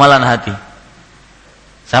 amalan hati.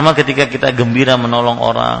 Sama ketika kita gembira menolong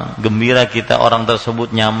orang, gembira kita orang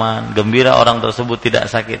tersebut nyaman, gembira orang tersebut tidak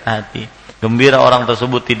sakit hati, gembira orang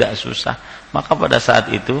tersebut tidak susah, maka pada saat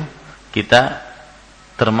itu kita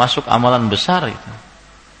termasuk amalan besar itu.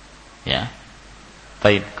 Ya.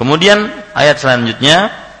 Baik. Kemudian ayat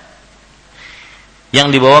selanjutnya yang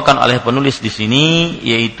dibawakan oleh penulis di sini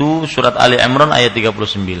yaitu surat Ali Imran ayat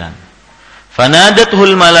 39.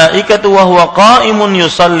 Fanadathul malaikatu wa huwa qa'imun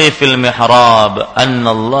yusalli fil mihrab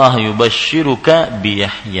annallaha yubashshiruka bi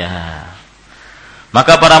Yahya.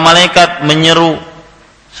 Maka para malaikat menyeru,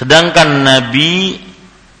 sedangkan Nabi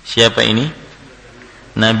siapa ini?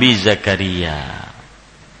 Nabi Zakaria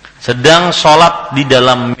sedang sholat di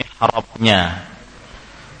dalam mihrabnya,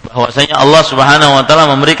 bahwasanya Allah Subhanahu wa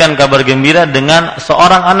taala memberikan kabar gembira dengan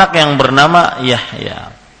seorang anak yang bernama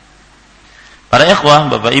Yahya. Para ikhwah,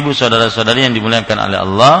 Bapak Ibu, saudara-saudari yang dimuliakan oleh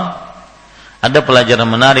Allah, ada pelajaran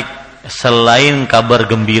menarik selain kabar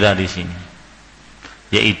gembira di sini,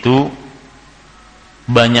 yaitu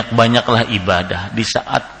banyak-banyaklah ibadah di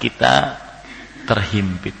saat kita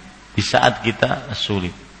terhimpit, di saat kita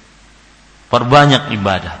sulit. Perbanyak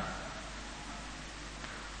ibadah.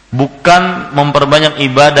 Bukan memperbanyak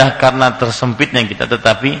ibadah karena tersempitnya kita,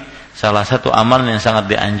 tetapi salah satu amalan yang sangat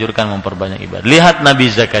dianjurkan memperbanyak ibadah. Lihat Nabi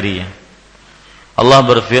Zakaria. Allah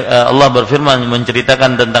berfirman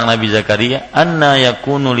menceritakan tentang Nabi Zakaria, "Anna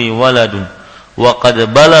yakunu li waladun wa qad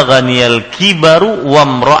balaghaniyal kibaru wa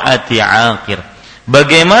imraati 'aqir."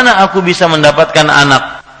 Bagaimana aku bisa mendapatkan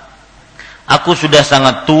anak? Aku sudah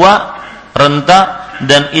sangat tua, renta,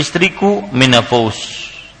 dan istriku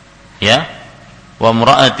menopause. Ya. Wa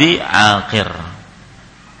imraati 'aqir.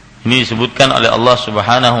 Ini disebutkan oleh Allah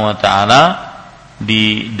Subhanahu wa taala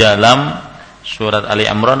di dalam surat Ali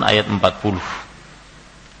Imran ayat 40.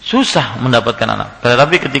 Susah mendapatkan anak,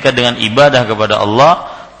 tetapi ketika dengan ibadah kepada Allah,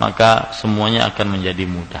 maka semuanya akan menjadi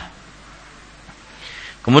mudah.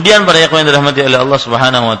 Kemudian para ikhwan yang dirahmati oleh Allah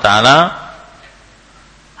Subhanahu wa taala,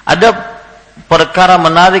 ada perkara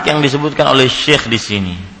menarik yang disebutkan oleh Syekh di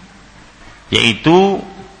sini, yaitu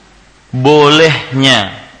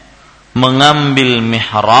bolehnya mengambil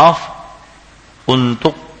mihrab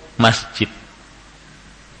untuk masjid.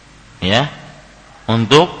 Ya,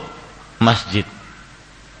 untuk masjid.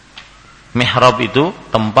 Mihrab itu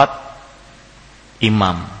tempat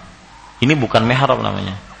imam. Ini bukan mihrab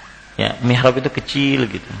namanya. Ya, mihrab itu kecil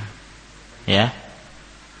gitu. Ya.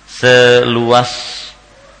 Seluas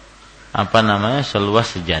seluas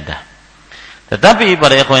sejadah. Tetapi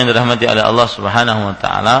para ikhwan yang dirahmati oleh Allah Subhanahu wa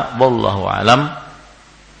taala, wallahu alam,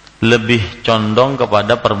 lebih condong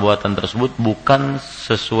kepada perbuatan tersebut bukan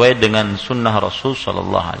sesuai dengan sunnah Rasul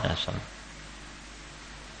sallallahu alaihi wasallam.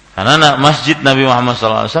 Karena masjid Nabi Muhammad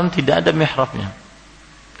SAW tidak ada mihrabnya.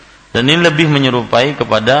 Dan ini lebih menyerupai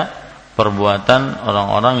kepada perbuatan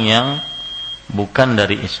orang-orang yang bukan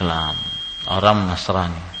dari Islam, orang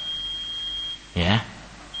Nasrani. Ya.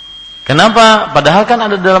 Kenapa? Padahal kan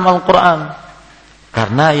ada dalam Al-Quran.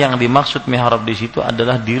 Karena yang dimaksud mihrab di situ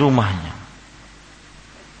adalah di rumahnya.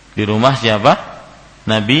 Di rumah siapa?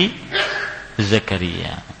 Nabi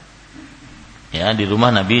Zakaria. Ya, di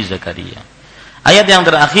rumah Nabi Zakaria. Ayat yang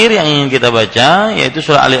terakhir yang ingin kita baca yaitu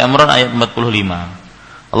surah Ali Imran ayat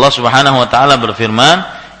 45. Allah Subhanahu wa taala berfirman,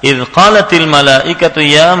 "Idz qalatil malaikatu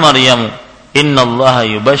ya Maryam innallaha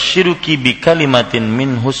yubashshiruki bikalimatin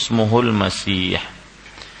min husmuhul masih.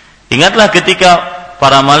 Ingatlah ketika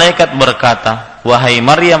para malaikat berkata, wahai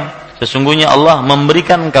Maryam, sesungguhnya Allah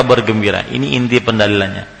memberikan kabar gembira. Ini inti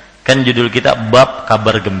pendalilannya. Kan judul kita bab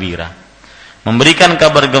kabar gembira. Memberikan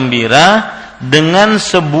kabar gembira dengan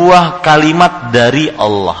sebuah kalimat dari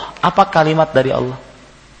Allah. Apa kalimat dari Allah?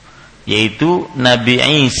 Yaitu Nabi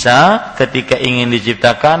Isa ketika ingin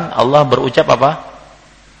diciptakan, Allah berucap apa?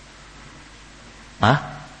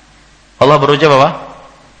 Allah berucap apa?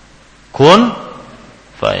 Kun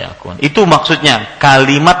fayakun. Itu maksudnya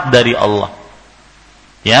kalimat dari Allah.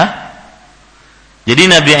 Ya. Jadi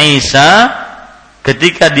Nabi Isa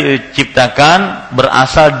ketika diciptakan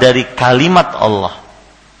berasal dari kalimat Allah.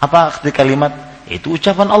 Apa arti kalimat? Itu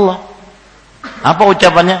ucapan Allah. Apa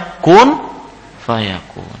ucapannya? Kun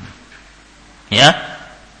fayakun. Ya.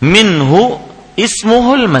 Minhu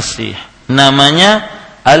ismuhul masih. Namanya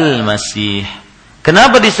Al-Masih.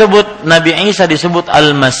 Kenapa disebut Nabi Isa disebut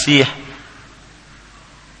Al-Masih?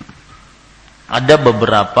 Ada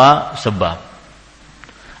beberapa sebab.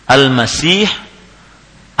 Al-Masih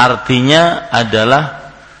artinya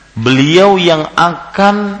adalah beliau yang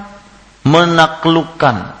akan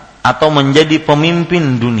menaklukkan atau menjadi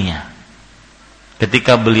pemimpin dunia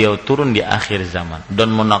ketika beliau turun di akhir zaman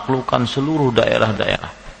dan menaklukkan seluruh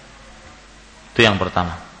daerah-daerah. Itu yang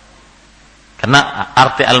pertama. Karena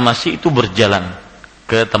arti Al-Masih itu berjalan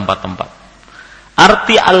ke tempat-tempat.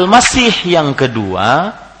 Arti Al-Masih yang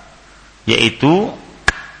kedua yaitu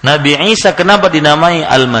Nabi Isa kenapa dinamai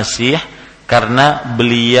Al-Masih? Karena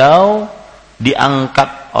beliau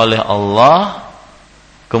diangkat oleh Allah,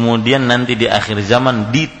 kemudian nanti di akhir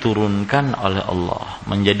zaman diturunkan oleh Allah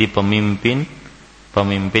menjadi pemimpin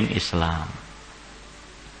Islam.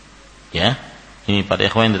 Ya, ini para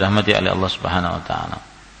ikhwan yang dirahmati oleh Allah Subhanahu wa taala.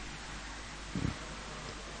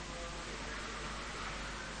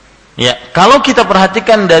 Ya, kalau kita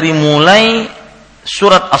perhatikan dari mulai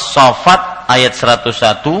surat As-Saffat ayat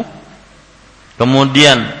 101,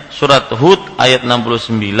 kemudian surat Hud ayat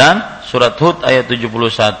 69, surat Hud ayat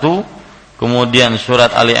 71, kemudian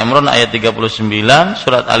surat Ali Imran ayat 39,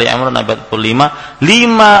 surat Ali Imran ayat 45.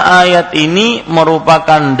 5 ayat ini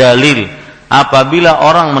merupakan dalil apabila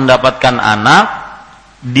orang mendapatkan anak,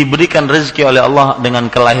 diberikan rezeki oleh Allah dengan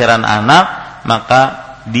kelahiran anak, maka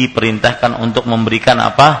diperintahkan untuk memberikan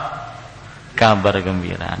apa? Kabar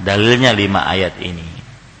gembira. Dalilnya 5 ayat ini.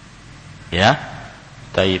 Ya.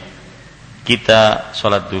 Taib. Kita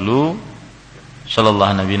salat dulu.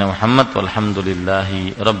 Sallallahu Nabi Muhammad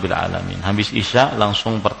walhamdulillahi rabbil alamin. Habis Isya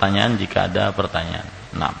langsung pertanyaan jika ada pertanyaan.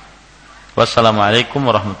 Nah. Wassalamualaikum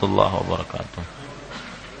warahmatullahi wabarakatuh.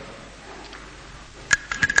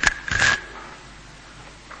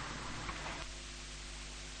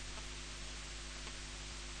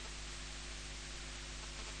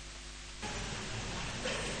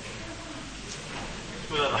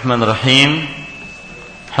 Bismillahirrahmanirrahim.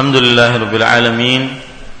 Alhamdulillahirabbil alamin.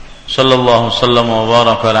 Sallallahu sallam wa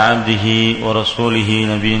baraka ala abdihi wa rasulihi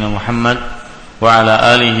nabiyina Muhammad wa ala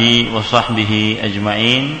alihi wa sahbihi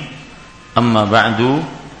ajma'in. Amma ba'du.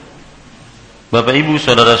 Bapak Ibu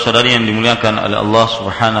saudara-saudari yang dimuliakan oleh Allah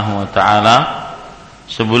Subhanahu wa taala,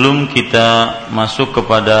 sebelum kita masuk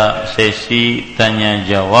kepada sesi tanya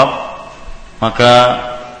jawab, maka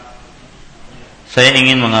saya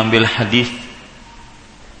ingin mengambil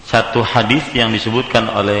satu hadis yang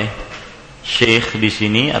disebutkan oleh Syekh di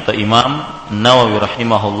sini atau Imam Nawawi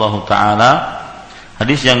rahimahullahu taala,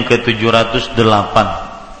 hadis yang ke-708.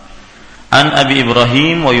 An Abi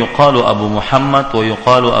Ibrahim wa yuqalu Abu Muhammad wa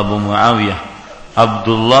yuqalu Abu Muawiyah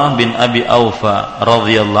Abdullah bin Abi Aufa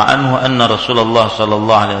radhiyallahu anhu anna Rasulullah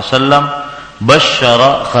sallallahu alaihi wasallam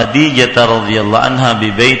basyara Khadijah radhiyallahu anha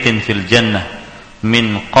bi baitin fil jannah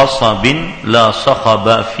min qasabin la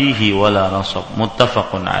sakhaba fihi wala nasab,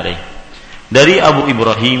 muttafaqun alaih. Dari Abu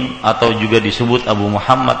Ibrahim atau juga disebut Abu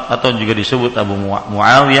Muhammad atau juga disebut Abu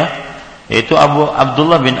Muawiyah, yaitu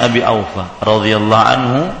Abdullah bin Abi Aufa radhiyallahu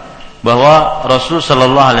anhu, bahwa Rasul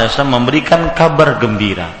sallallahu alaihi wasallam memberikan kabar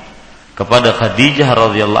gembira kepada Khadijah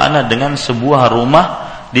radhiyallahu anha dengan sebuah rumah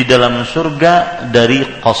di dalam surga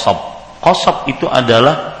dari qasab. Qasab itu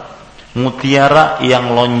adalah mutiara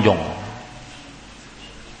yang lonjong.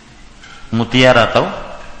 Mutiara tahu?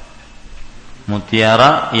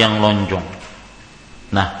 Mutiara yang lonjong.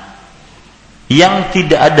 Nah, yang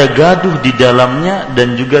tidak ada gaduh di dalamnya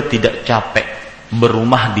dan juga tidak capek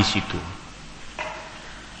berumah di situ.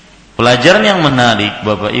 Pelajaran yang menarik,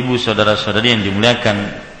 Bapak Ibu saudara-saudari yang dimuliakan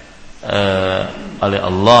oleh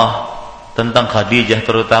Allah, tentang Khadijah,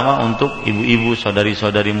 terutama untuk ibu-ibu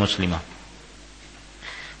saudari-saudari muslimah.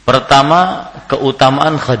 Pertama,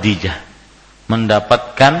 keutamaan Khadijah.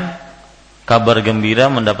 mendapatkan kabar gembira,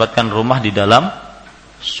 mendapatkan rumah di dalam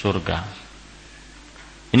surga.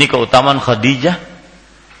 Ini keutamaan Khadijah,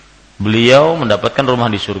 beliau mendapatkan rumah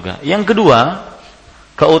di surga. Yang kedua,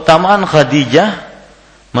 keutamaan Khadijah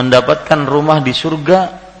mendapatkan rumah di surga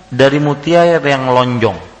dari mutiara yang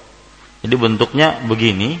lonjong. Jadi bentuknya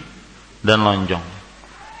begini dan lonjong.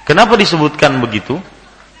 Kenapa disebutkan begitu?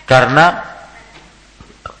 Karena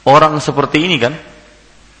orang seperti ini kan,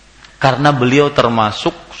 karena beliau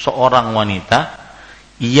termasuk seorang wanita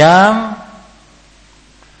yang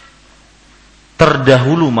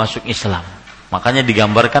terdahulu masuk Islam. Makanya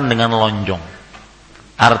digambarkan dengan lonjong.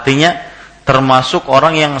 Artinya termasuk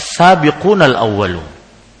orang yang sabiqunal awwalu.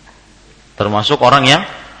 Termasuk orang yang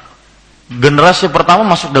generasi pertama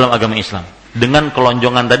masuk dalam agama Islam. Dengan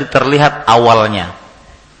kelonjongan tadi terlihat awalnya.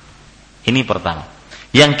 Ini pertama.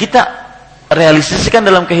 Yang kita realisasikan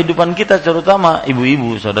dalam kehidupan kita, terutama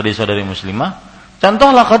ibu-ibu, saudari-saudari muslimah,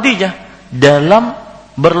 contohlah Khadijah dalam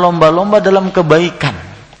berlomba-lomba dalam kebaikan.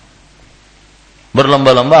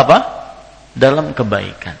 Berlomba-lomba apa? Dalam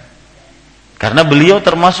kebaikan. Karena beliau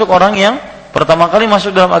termasuk orang yang pertama kali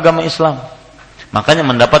masuk dalam agama Islam. Makanya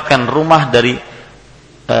mendapatkan rumah dari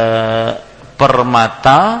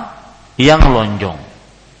permata yang lonjong.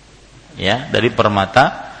 Ya, dari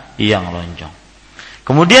permata yang lonjong.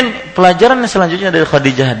 Kemudian pelajaran selanjutnya dari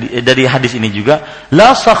Khadijah, dari hadis ini juga,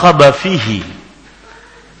 la sakhaba fihi.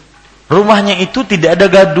 Rumahnya itu tidak ada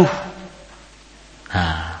gaduh.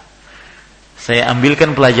 Nah, saya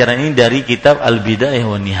ambilkan pelajaran ini dari kitab Al-Bidayah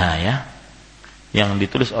wa Nihayah yang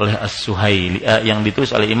ditulis oleh As-Suhaili, yang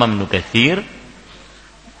ditulis oleh Imam Ibnu Katsir.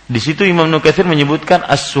 Di situ Imam Ibnu Katsir menyebutkan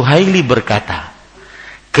As-Suhaili berkata,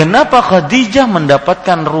 kenapa Khadijah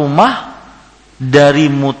mendapatkan rumah dari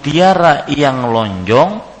mutiara yang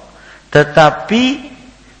lonjong tetapi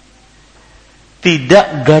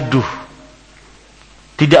tidak gaduh,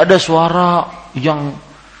 tidak ada suara yang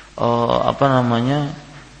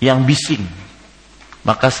yang bising?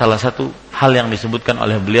 Maka salah satu hal yang disebutkan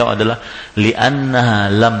oleh beliau adalah li'annaha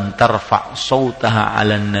lam tarfa' sautaha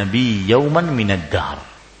 'alan nabi yauman minad dahr.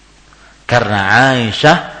 Karena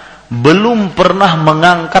Aisyah belum pernah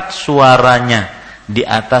mengangkat suaranya di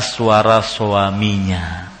atas suara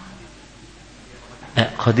suaminya.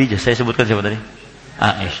 Khadijah, saya sebutkan siapa tadi?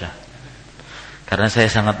 Aisyah. Karena saya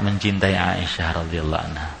sangat mencintai Aisyah radhiyallahu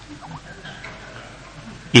anha.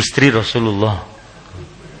 Istri Rasulullah.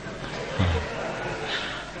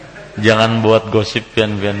 Jangan buat gosip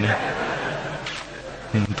pian-pian nih.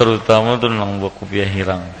 Terutama tuh nang buat kopiah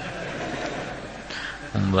hirang.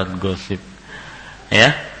 Buat gosip.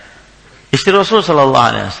 Ya. Istri Rasul sallallahu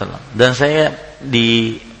alaihi wasallam. Dan saya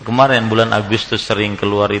di kemarin bulan Agustus sering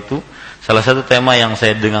keluar itu, salah satu tema yang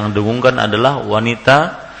saya dengung-dengungkan adalah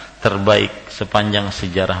wanita terbaik sepanjang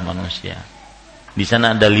sejarah manusia. Di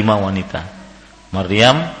sana ada 5 wanita.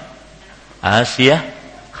 Maryam, Asiyah,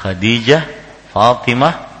 Khadijah,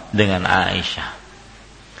 Fatimah dengan Aisyah.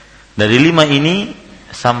 Dari 5 ini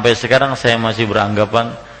sampai sekarang saya masih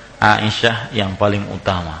beranggapan Aisyah yang paling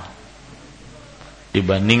utama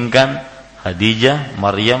dibandingkan Khadijah,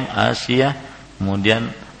 Maryam, Asiyah,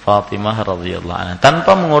 kemudian Fatimah radhiyallahu anha,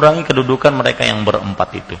 tanpa mengurangi kedudukan mereka yang berempat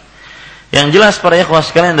itu. Yang jelas para ikhwah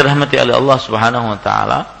sekalian dirahmati oleh Allah Subhanahu wa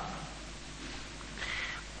taala,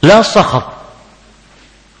 la sakhab.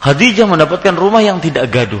 Khadijah mendapatkan rumah yang tidak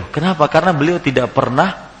gaduh. Kenapa? Karena beliau tidak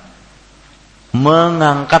pernah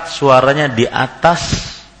mengangkat suaranya di atas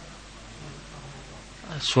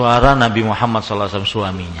suara Nabi Muhammad SAW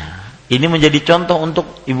suaminya. Ini menjadi contoh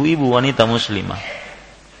untuk ibu-ibu wanita muslimah.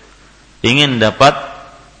 Ingin dapat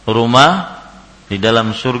rumah di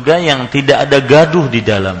dalam surga yang tidak ada gaduh di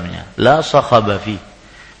dalamnya. La sakhabafi.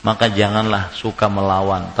 Maka janganlah suka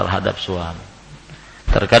melawan terhadap suami.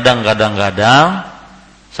 Terkadang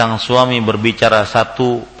sang suami berbicara 1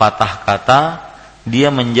 patah kata,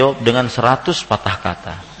 dia menjawab dengan 100 patah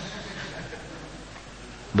kata.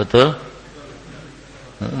 Betul?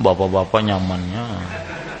 Bapak-bapak nyamannya.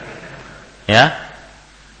 Ya.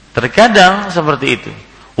 Terkadang seperti itu.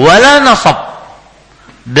 Wala nasab.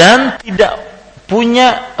 Dan tidak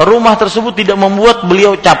punya rumah tersebut tidak membuat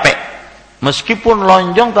beliau capek. Meskipun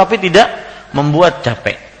lonjong tapi tidak membuat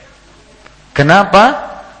capek. Kenapa?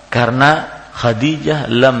 Karena Khadijah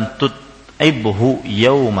lam tut'ibhu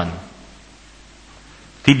yauman.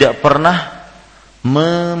 Tidak pernah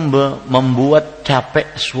membuat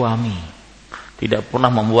capek suami. Tidak pernah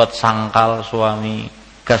membuat sangkal suami,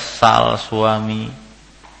 kesal suami.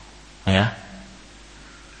 Ya.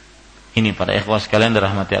 Ini para ikhwah sekalian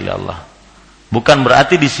dirahmati oleh Allah. Bukan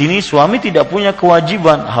berarti di sini suami tidak punya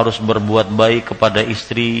kewajiban harus berbuat baik kepada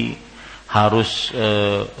istri, harus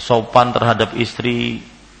sopan terhadap istri,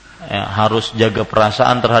 ya, harus jaga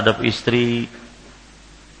perasaan terhadap istri.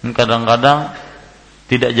 Kadang-kadang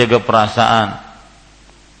tidak jaga perasaan,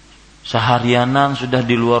 seharianan sudah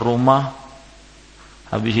di luar rumah,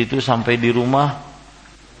 habis itu sampai di rumah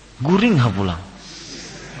guring pulang.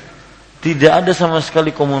 Tidak ada sama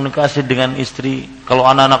sekali komunikasi dengan istri. Kalau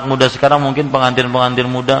anak-anak muda sekarang mungkin pengantin-pengantin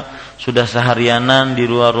muda sudah seharianan di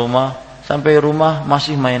luar rumah, sampai rumah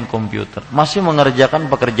masih main komputer, masih mengerjakan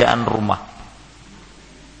pekerjaan rumah.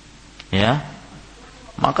 Ya.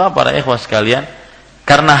 Maka para ikhwah sekalian,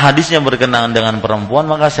 karena hadisnya berkenaan dengan perempuan,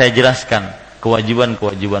 maka saya jelaskan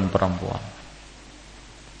kewajiban-kewajiban perempuan.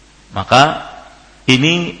 Maka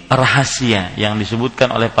ini rahasia yang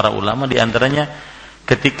disebutkan oleh para ulama, di antaranya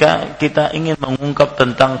ketika kita ingin mengungkap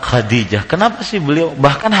tentang Khadijah. Kenapa sih beliau,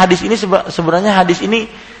 bahkan hadis ini sebenarnya hadis ini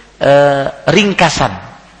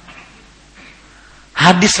ringkasan.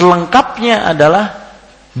 Hadis lengkapnya adalah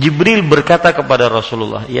Jibril berkata kepada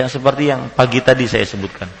Rasulullah, ya seperti yang pagi tadi saya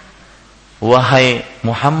sebutkan. Wahai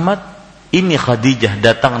Muhammad, ini Khadijah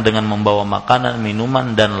datang dengan membawa makanan,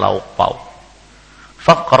 minuman dan lauk pauk.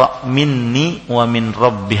 Faqra minni wa min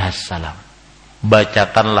rabbihas salam.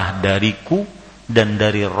 Bacakanlah dariku dan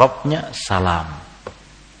dari Rabbnya salam.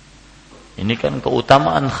 Ini kan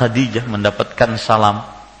keutamaan Khadijah mendapatkan salam.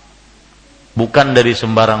 Bukan dari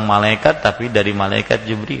sembarang malaikat, tapi dari malaikat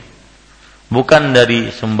Jibril. Bukan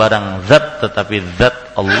dari sembarang zat, tetapi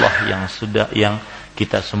zat Allah yang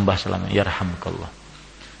kita sembah selama. Yarhamukallah.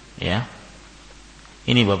 Ya.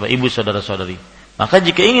 Ini Bapak Ibu saudara-saudari. Maka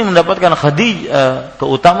jika ingin mendapatkan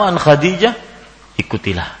keutamaan Khadijah,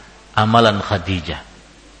 ikutilah amalan Khadijah.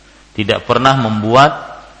 Tidak pernah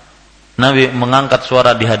membuat Nabi mengangkat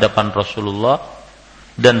suara di hadapan Rasulullah,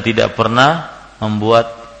 dan tidak pernah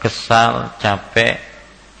membuat kesal, capek,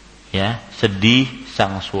 ya, sedih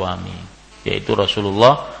sang suami, yaitu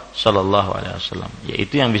Rasulullah Sallallahu Alaihi Wasallam.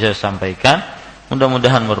 Yaitu yang bisa saya sampaikan.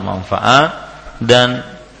 Mudah-mudahan bermanfaat, dan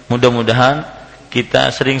mudah-mudahan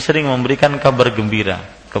kita sering-sering memberikan kabar gembira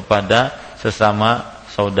kepada sesama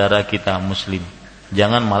saudara kita Muslim.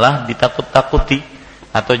 Jangan malah ditakut-takuti,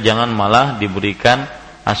 atau jangan malah diberikan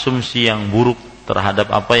asumsi yang buruk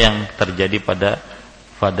terhadap apa yang terjadi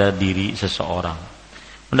pada diri seseorang.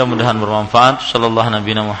 Mudah-mudahan bermanfaat. Sallallahu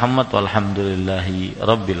nabiyana Muhammad walhamdulillahi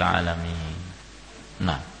rabbil alamin.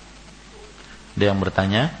 Nah, ada yang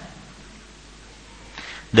bertanya?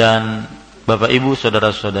 Dan Bapak Ibu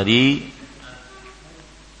saudara-saudari,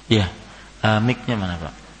 ya, mic-nya mana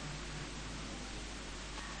Pak?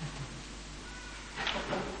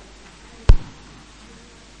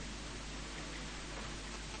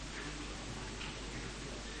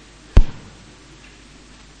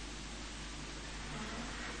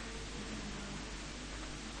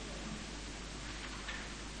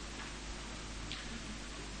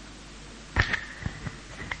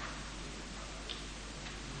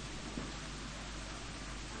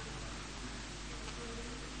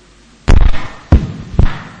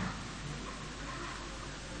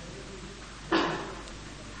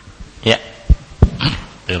 Ya.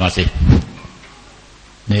 Terima kasih.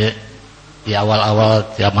 Ini di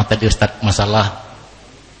awal-awal ceramah tadi Ustaz, masalah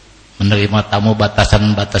menerima tamu,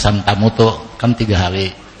 batasan tamu tuh kan 3 hari.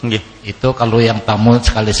 Yeah. Itu kalau yang tamu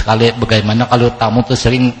sekali-sekali, bagaimana kalau tamu tuh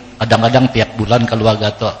sering kadang-kadang tiap bulan keluarga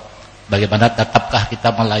tuh, bagaimana tetapkah kita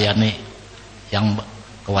melayani yang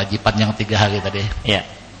kewajiban yang 3 hari tadi? Ya.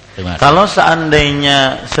 Kalau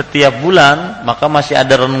seandainya setiap bulan, maka masih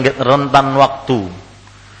ada rentan waktu.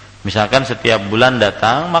 Misalkan setiap bulan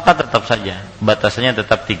datang, maka tetap saja batasannya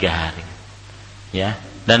tetap 3 hari. Ya.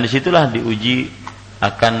 Dan disitulah diuji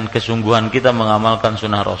akan kesungguhan kita mengamalkan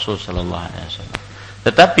sunnah Rasul Sallallahu Alaihi Wasallam.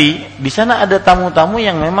 Tetapi di sana ada tamu-tamu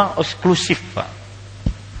yang memang eksklusif, Pak.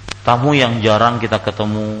 Tamu yang jarang kita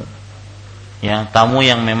ketemu, ya, tamu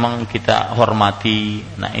yang memang kita hormati.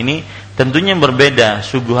 Nah, ini tentunya berbeda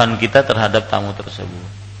suguhan kita terhadap tamu tersebut.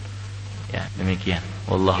 Ya, demikian.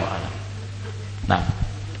 Wallahu a'lam. Nah,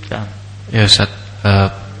 ya Ustaz,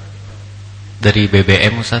 dari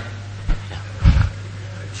BBM Ustaz.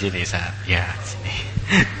 Sini Ustaz. Ya, sini.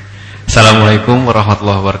 Assalamualaikum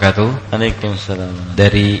warahmatullahi wabarakatuh. Waalaikumsalam.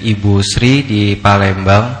 Dari Ibu Sri di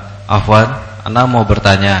Palembang. Afwan, Ana mau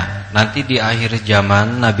bertanya, nanti di akhir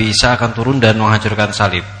zaman Nabi Isa akan turun dan menghancurkan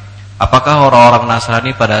salib. Apakah orang-orang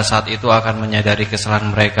Nasrani pada saat itu akan menyadari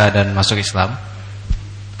kesalahan mereka dan masuk Islam?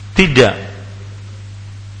 Tidak.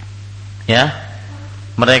 Ya.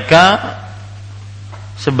 Mereka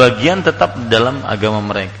sebagian tetap dalam agama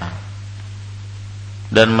mereka,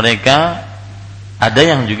 dan mereka ada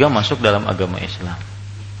yang juga masuk dalam agama Islam.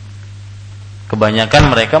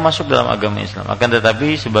 Kebanyakan mereka masuk dalam agama Islam, akan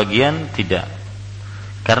tetapi sebagian tidak.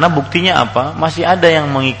 Karena buktinya apa? Masih ada yang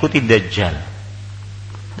mengikuti Dajjal.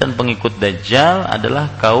 Dan pengikut Dajjal adalah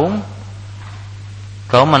kaum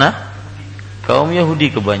mana? Kaum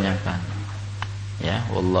Yahudi kebanyakan. Ya,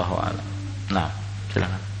 wallahu a'lam. Nah,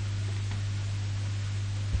 silakan.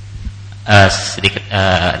 Sedikit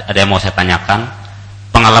ada yang mau saya tanyakan.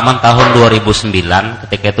 Pengalaman tahun 2009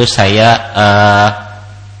 ketika itu saya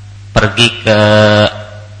pergi ke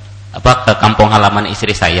kampung halaman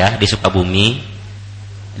istri saya di Sukabumi.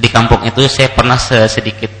 Di kampung itu saya pernah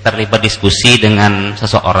sedikit terlibat diskusi dengan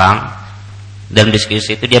seseorang, dan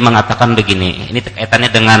diskusi itu dia mengatakan begini, ini kaitannya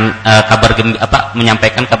dengan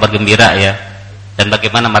menyampaikan kabar gembira ya, dan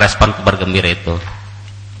bagaimana merespon kabar gembira itu.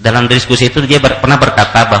 Dalam diskusi itu dia pernah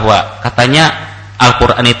berkata bahwa katanya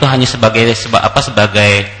Al-Quran itu hanya sebagai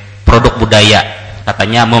produk budaya,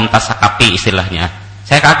 katanya mumtasakapi istilahnya.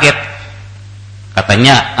 Saya kaget.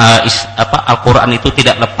 Katanya Al-Quran itu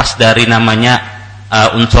tidak lepas dari namanya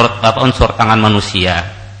unsur tangan manusia.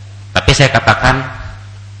 Tapi saya katakan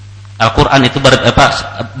Al-Quran itu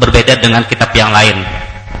berbeda dengan kitab yang lain.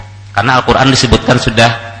 Karena Al-Quran disebutkan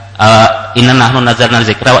sudah inna nahnu nazzalna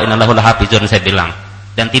dzikra wa inna lahu lahafizun, saya bilang.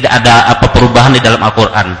 Dan tidak ada perubahan di dalam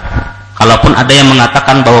Al-Quran. Kalaupun ada yang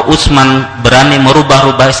mengatakan bahwa Utsman berani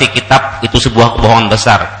merubah-rubah isi kitab, itu sebuah kebohongan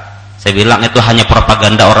besar. Saya bilang itu hanya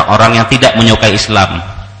propaganda orang-orang yang tidak menyukai Islam.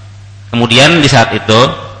 Kemudian di saat itu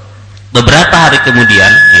beberapa hari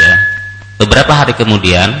kemudian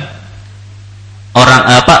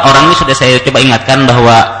orang ini sudah saya coba ingatkan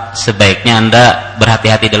bahwa sebaiknya Anda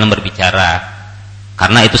berhati-hati dalam berbicara,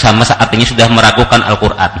 karena itu sama artinya sudah meragukan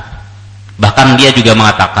Al-Quran. Bahkan dia juga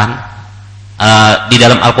mengatakan di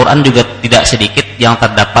dalam Al-Quran juga tidak sedikit yang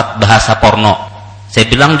terdapat bahasa porno. Saya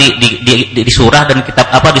bilang di surah dan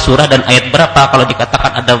di surah dan ayat berapa kalau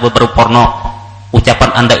dikatakan ada beberapa porno,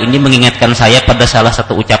 ucapan Anda ini mengingatkan saya pada salah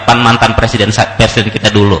satu ucapan mantan presiden kita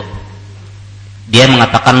dulu. Dia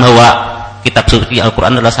mengatakan bahwa kitab suci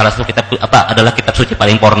Al-Quran adalah salah satu kitab suci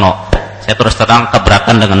paling porno. Saya terus terang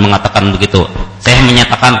keberatan dengan mengatakan begitu. Saya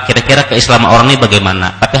menyatakan kira-kira keislaman orang ini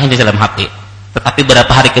bagaimana, tapi hanya dalam hati. Tetapi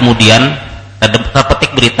beberapa hari kemudian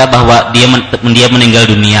terpetik berita bahwa dia meninggal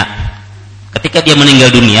dunia. Ketika dia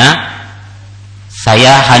meninggal dunia,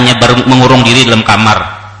 saya hanya mengurung diri dalam kamar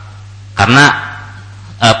karena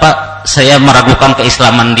saya meragukan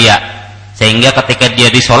keislaman dia, sehingga ketika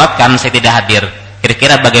dia disolatkan saya tidak hadir.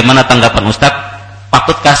 Kira-kira bagaimana tanggapan Ustadz?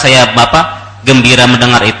 Patutkah saya gembira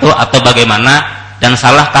mendengar itu atau bagaimana? Dan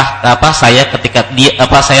salahkah saya ketika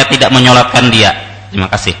saya tidak menyolatkan dia? Terima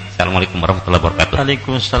kasih. Assalamualaikum warahmatullahi wabarakatuh.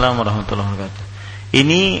 Waalaikumsalam warahmatullahi wabarakatuh.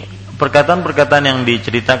 Ini perkataan-perkataan yang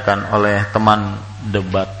diceritakan oleh teman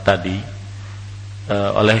debat tadi,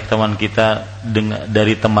 oleh teman kita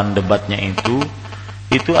dari teman debatnya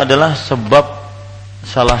itu adalah sebab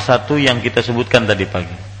salah satu yang kita sebutkan tadi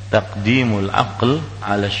pagi, taqdimul aql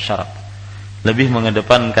ala syara', lebih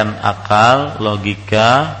mengedepankan akal,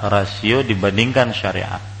 logika, rasio dibandingkan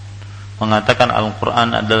syariat. Mengatakan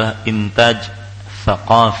Al-Quran adalah intaj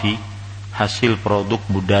thaqafi, hasil produk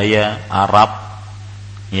budaya Arab,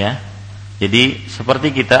 ya. Jadi seperti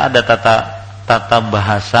kita ada tata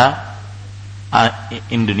bahasa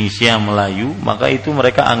Indonesia Melayu, maka itu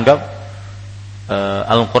mereka anggap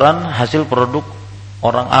Al-Quran hasil produk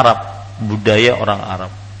orang Arab, budaya orang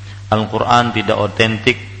Arab. Al-Quran tidak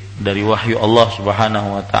otentik dari wahyu Allah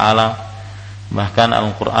Subhanahu wa taala. Bahkan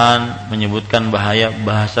Al-Quran menyebutkan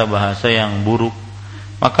bahasa-bahasa yang buruk.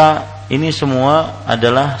 Maka ini semua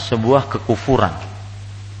adalah sebuah kekufuran,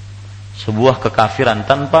 sebuah kekafiran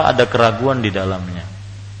tanpa ada keraguan di dalamnya.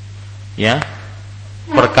 Ya.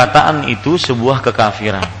 Perkataan itu sebuah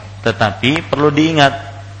kekafiran, tetapi perlu diingat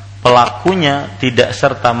pelakunya tidak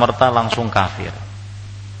serta-merta langsung kafir.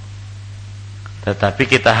 Tetapi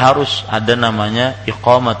kita harus ada namanya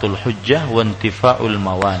iqamatul hujjah wa intifa'ul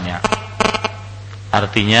mawani'.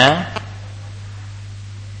 Artinya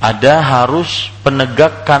ada harus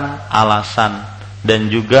penegakan alasan dan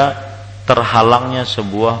juga terhalangnya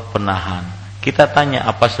sebuah penahan. Kita tanya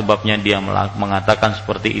apa sebabnya dia mengatakan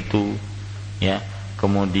seperti itu, ya.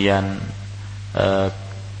 Kemudian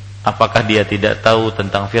apakah dia tidak tahu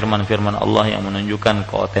tentang firman-firman Allah yang menunjukkan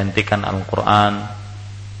keotentikan Al-Quran?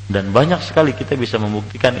 Dan banyak sekali kita bisa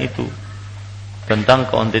membuktikan itu tentang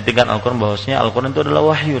keotentikan Al-Quran, bahwasanya Al-Quran itu adalah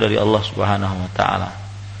wahyu dari Allah Subhanahu wa taala.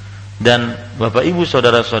 Dan Bapak Ibu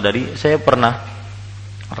saudara-saudari, saya pernah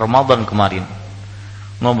Ramadan kemarin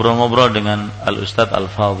ngobrol-ngobrol dengan Al-Ustadz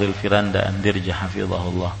Al-Fadhil Firanda Andirja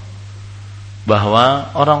hafizahullah,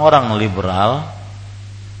 bahwa orang-orang liberal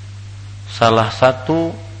salah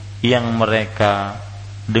satu yang mereka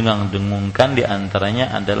dengung-dengungkan di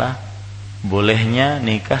antaranya adalah bolehnya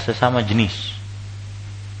nikah sesama jenis.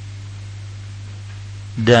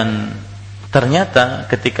 Dan ternyata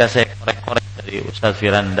ketika saya korek-korek dari Ustaz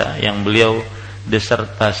Firanda yang beliau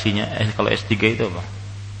disertasinya kalau S3 itu apa?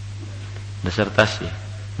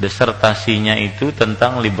 Disertasinya itu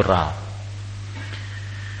tentang liberal.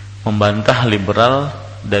 Membantah liberal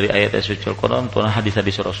dari ayat suci Al-Quran dan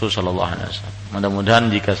hadis-hadis Rasul sallallahu alaihi wasallam. Mudah-mudahan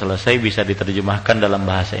jika selesai bisa diterjemahkan dalam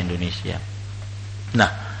bahasa Indonesia.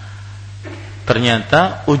 Nah,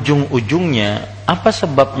 ternyata ujung-ujungnya apa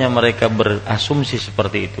sebabnya mereka berasumsi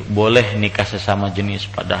seperti itu? Boleh nikah sesama jenis,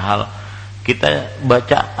 padahal kita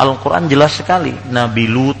baca Al-Quran jelas sekali Nabi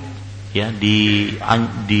Lut ya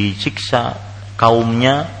disiksa,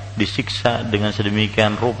 kaumnya disiksa dengan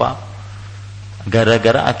sedemikian rupa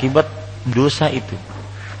gara-gara akibat dosa itu.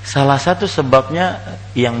 Salah satu sebabnya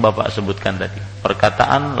yang Bapak sebutkan tadi,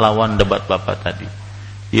 perkataan lawan debat Bapak tadi,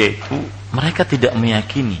 yaitu mereka tidak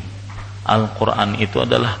meyakini Al-Quran itu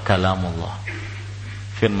adalah kalamullah,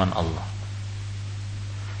 firman Allah.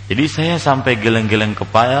 Jadi saya sampai geleng-geleng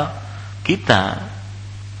kepala, kita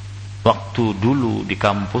waktu dulu di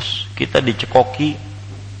kampus kita dicekoki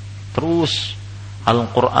terus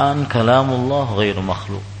Al-Quran kalamullah ghairu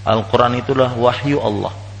makhluk. Al-Quran itulah wahyu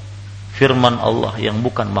Allah, firman Allah yang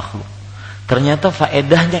bukan makhluk. Ternyata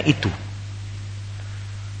faedahnya itu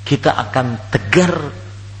kita akan tegar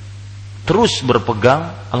terus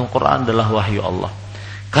berpegang Al-Quran adalah wahyu Allah.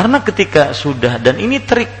 Karena ketika sudah, dan ini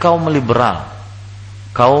trik kaum liberal,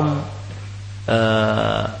 kaum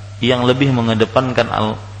yang lebih mengedepankan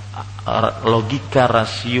logika,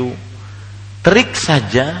 rasio, trik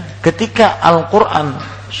saja ketika Al-Quran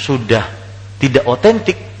sudah tidak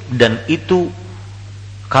otentik, dan itu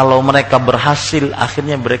kalau mereka berhasil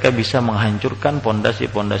akhirnya mereka bisa menghancurkan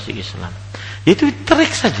pondasi-pondasi Islam. Itu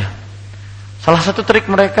trik saja. Salah satu trik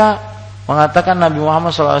mereka mengatakan Nabi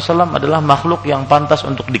Muhammad SAW adalah makhluk yang pantas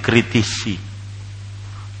untuk dikritisi.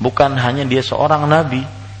 Bukan hanya dia seorang nabi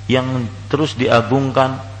yang terus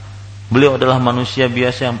diagungkan, beliau adalah manusia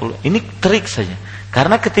biasa yang perlu. Ini trik saja.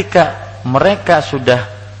 Karena ketika mereka sudah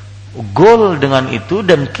goal dengan itu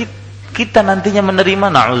dan kita nantinya menerima,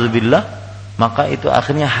 na'udzubillah, maka itu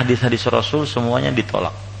akhirnya hadis-hadis Rasul semuanya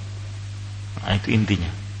ditolak. Nah, itu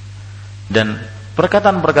intinya. Dan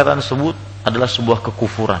perkataan-perkataan tersebut adalah sebuah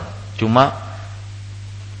kekufuran. Cuma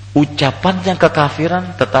ucapannya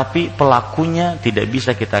kekafiran, tetapi pelakunya tidak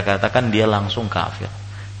bisa kita katakan dia langsung kafir,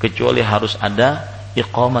 kecuali harus ada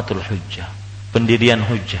iqamatul hujjah, pendirian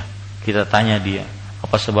hujjah. Kita tanya dia,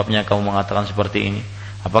 apa sebabnya kamu mengatakan seperti ini?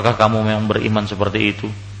 Apakah kamu memang beriman seperti itu?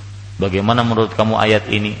 Bagaimana menurut kamu ayat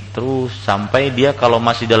ini? Terus sampai dia kalau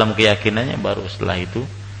masih dalam keyakinannya, baru setelah itu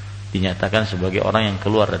dinyatakan sebagai orang yang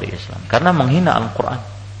keluar dari Islam karena menghina Al-Quran.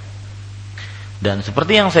 Dan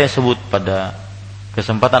seperti yang saya sebut pada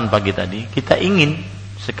kesempatan pagi tadi, kita ingin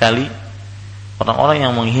sekali orang-orang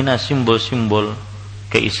yang menghina simbol-simbol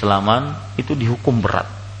keislaman itu dihukum berat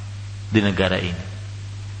di negara ini,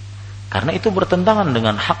 karena itu bertentangan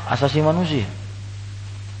dengan hak asasi manusia.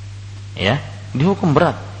 Ya, dihukum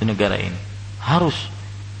berat di negara ini. Harus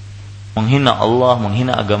menghina Allah,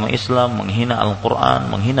 menghina agama Islam, menghina Al-Quran,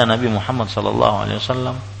 menghina Nabi Muhammad SAW.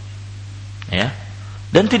 Ya,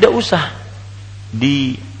 dan tidak usah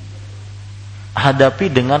dihadapi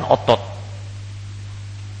dengan otot.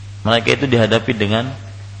 Mereka itu dihadapi dengan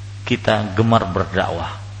kita gemar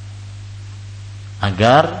berdakwah,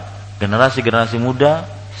 agar generasi-generasi muda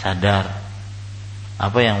sadar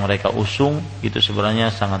apa yang mereka usung itu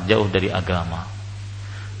sebenarnya sangat jauh dari agama.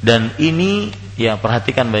 Dan ini ya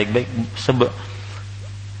perhatikan baik-baik,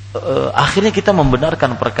 akhirnya kita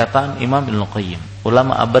membenarkan perkataan Imam Ibnu Qayyim,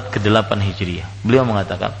 ulama abad ke-8 Hijriah. Beliau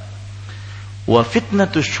mengatakan, wa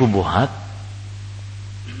fitnatus syubuhat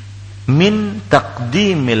min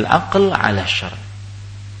taqdimil aql ala syar.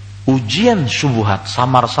 Ujian syubhat,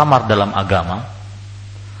 samar-samar dalam agama,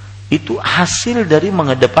 itu hasil dari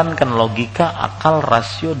mengedepankan logika, akal,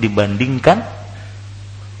 rasio dibandingkan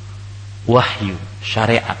wahyu,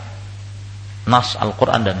 syariat, nas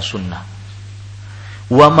Al-Quran dan Sunnah.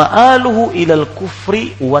 Wa ma'aluhu ilal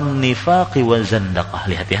kufri wan nifaqi wa zandaqah.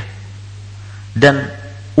 Lihat ya. Dan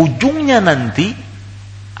ujungnya nanti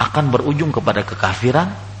akan berujung kepada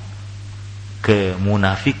kekafiran,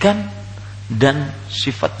 kemunafikan, dan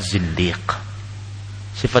sifat zindiq.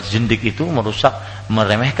 Sifat zindiq itu merusak,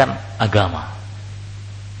 meremehkan agama.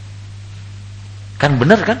 Kan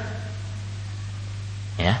benar kan?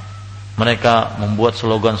 Ya. Mereka membuat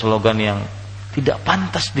slogan-slogan yang tidak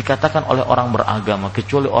pantas dikatakan oleh orang beragama,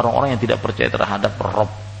 kecuali orang-orang yang tidak percaya terhadap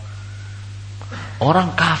Rabb.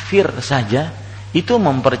 Orang kafir saja itu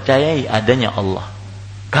mempercayai adanya Allah.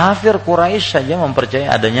 Kafir Quraisy saja mempercayai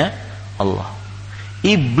adanya Allah.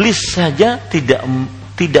 Iblis saja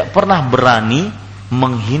tidak pernah berani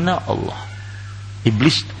menghina Allah.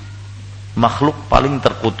 Iblis makhluk paling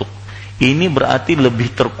terkutuk. Ini berarti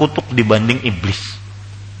lebih terkutuk dibanding iblis.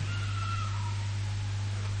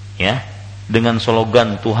 Ya, dengan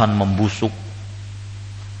slogan Tuhan membusuk.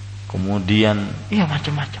 Kemudian ya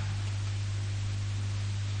macam-macam.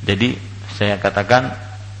 Jadi saya katakan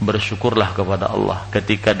bersyukurlah kepada Allah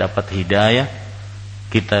ketika dapat hidayah,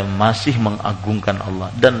 kita masih mengagungkan Allah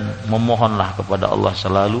dan memohonlah kepada Allah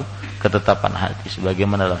selalu ketetapan hati.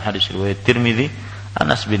 Sebagaimana dalam hadis riwayat Tirmidzi,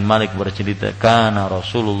 Anas bin Malik bercerita, kana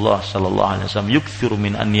Rasulullah sallallahu alaihi wasallam yukthiru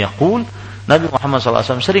min an yaqul, Nabi Muhammad sallallahu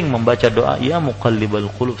alaihi wasallam sering membaca doa, ya muqallibal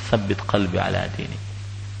qulub tsabbit qalbi ala dini.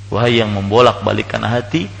 Wahai yang membolak-balikkan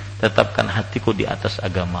hati, tetapkan hatiku di atas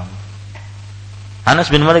agamamu.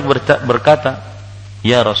 Anas bin Malik berkata,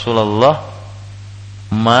 ya Rasulullah,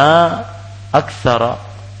 ma aktsara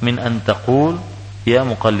min an taqul ya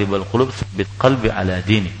muqallibal qulub tsabbit qalbi ala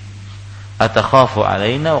dini. Atakhafu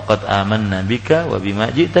alaina wa qad amanna bika wa bima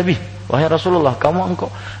ji'ta bih. Wahai Rasulullah,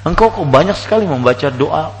 engkau kok banyak sekali membaca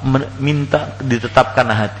doa minta ditetapkan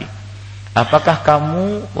hati. Apakah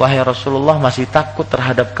kamu wahai Rasulullah masih takut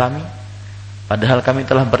terhadap kami? Padahal kami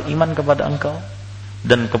telah beriman kepada engkau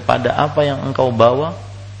dan kepada apa yang engkau bawa.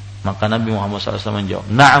 Maka Nabi Muhammad SAW menjawab,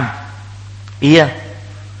 na'am, iya,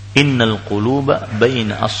 innal quluba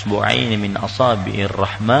baina asbu'aini min asabi'ir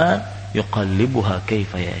rahman yuqallibuha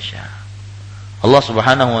kaifa yasha. Allah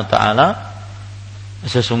Subhanahu wa ta'ala,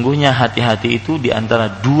 sesungguhnya hati-hati itu di antara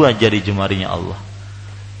dua jari jemarinya Allah.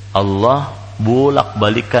 Allah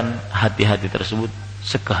bolak-balikan hati-hati tersebut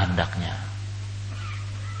sekehendaknya.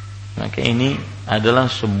 Maka ini adalah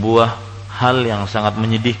sebuah hal yang sangat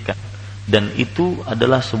menyedihkan, dan itu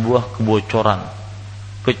adalah sebuah kebocoran,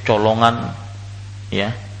 kecolongan ya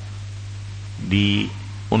di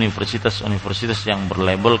universitas-universitas yang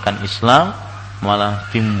berlabelkan Islam, malah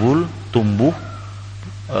tumbuh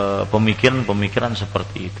pemikiran-pemikiran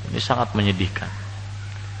seperti itu. Ini sangat menyedihkan.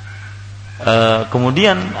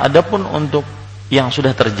 Kemudian adapun untuk yang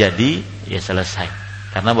sudah terjadi, ya selesai,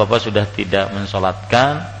 karena Bapak sudah tidak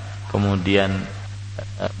mensolatkan, kemudian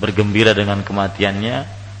bergembira dengan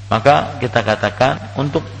kematiannya, maka kita katakan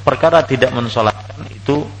untuk perkara tidak mensolatkan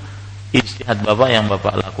itu ijtihad Bapak yang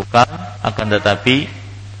Bapak lakukan. Akan tetapi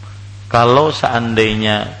kalau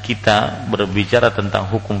seandainya kita berbicara tentang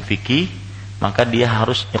hukum fikih, maka dia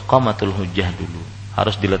harus iqamatul hujjah dulu,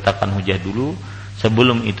 harus diletakkan hujjah dulu.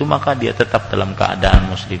 Sebelum itu maka dia tetap dalam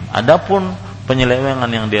keadaan muslim. Adapun penyelewengan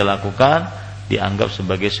yang dia lakukan dianggap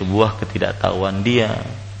sebagai sebuah ketidaktahuan dia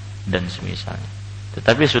dan semisalnya.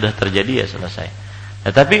 Tetapi sudah terjadi, ya selesai.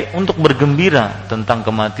 Tetapi untuk bergembira tentang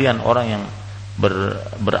kematian orang yang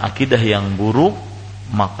berakidah yang buruk,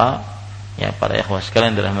 maka ya para ikhwah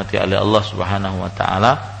sekalian dirahmati oleh Allah Subhanahu wa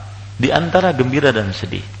taala, di antara gembira dan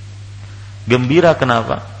sedih. Gembira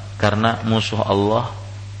kenapa? Karena musuh Allah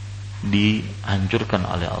dihancurkan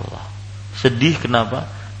oleh Allah. Sedih kenapa?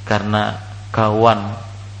 Karena kawan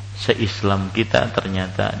se-Islam kita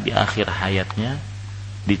ternyata di akhir hayatnya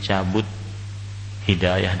dicabut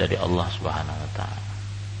hidayah dari Allah Subhanahu wa taala.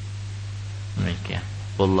 Demikian.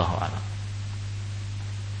 Wallahu a'lam.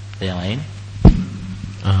 Yang lain?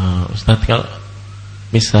 Ustaz, kalau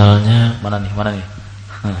misalnya mana nih?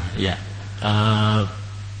 Ya.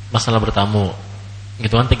 Masalah bertamu,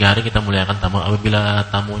 gitu kan 3 hari kita muliakan tamu. Apabila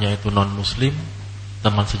tamunya itu non muslim,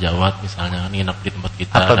 teman sejawat misalnya nginap di tempat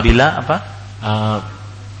kita. Apabila apa?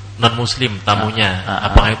 Non muslim tamunya,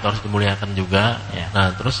 apakah itu harus dimuliakan juga? Ya.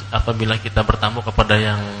 Nah, terus apabila kita bertamu kepada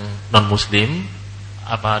yang non muslim,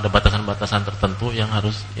 apa ada batasan-batasan tertentu yang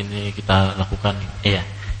harus ini kita lakukan? Iya.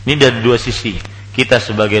 Ini dari dua sisi. Kita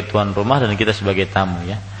sebagai tuan rumah dan kita sebagai tamu,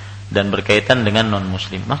 ya. Dan berkaitan dengan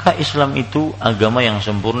non-muslim. Maka Islam itu agama yang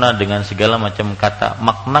sempurna dengan segala macam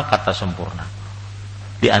makna kata sempurna.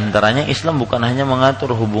 Di antaranya Islam bukan hanya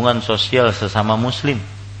mengatur hubungan sosial sesama muslim,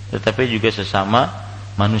 tetapi juga sesama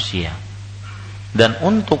manusia. Dan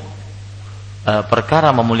untuk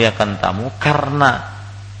perkara memuliakan tamu, karena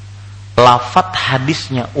lafadz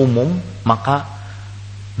hadisnya umum, maka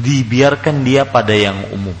dibiarkan dia pada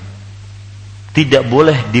yang umum. Tidak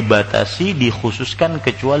boleh dibatasi, dikhususkan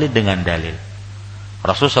kecuali dengan dalil.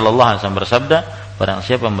 Rasulullah sallallahu alaihi wasallam bersabda, barang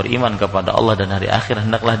siapa yang beriman kepada Allah dan hari akhir,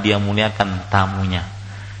 hendaklah dia muliakan tamunya.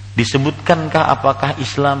 Disebutkankah apakah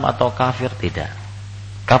Islam atau kafir? Tidak.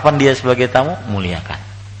 Kapan dia sebagai tamu? Muliakan.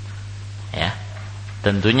 Ya.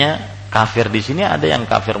 Tentunya kafir di sini ada yang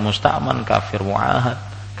kafir musta'man, kafir mu'ahad,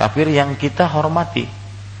 kafir yang kita hormati.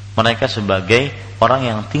 Mereka sebagai orang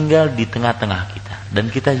yang tinggal di tengah-tengah kita dan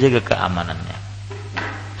kita jaga keamanannya.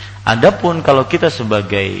 Adapun kalau kita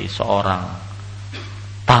sebagai seorang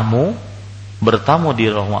tamu bertamu di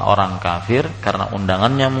rumah orang kafir karena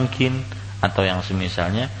undangannya mungkin atau yang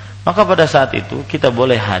semisalnya, maka pada saat itu kita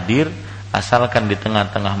boleh hadir asalkan di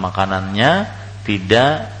tengah-tengah makanannya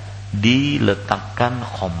tidak diletakkan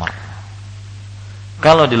khamr.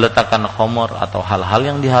 Kalau diletakkan khamr atau hal-hal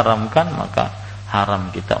yang diharamkan, maka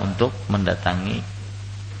haram kita untuk mendatangi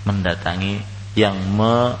yang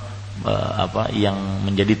yang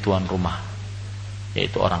menjadi tuan rumah,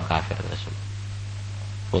 yaitu orang kafir tersebut.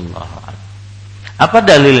 Wallahu a'lam. Apa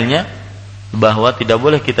dalilnya bahwa tidak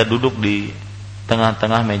boleh kita duduk di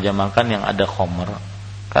tengah-tengah meja makan yang ada khamr?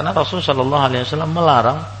 Karena Rasulullah sallallahu alaihi wasallam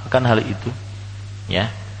melarang akan hal itu. Ya.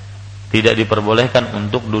 Tidak diperbolehkan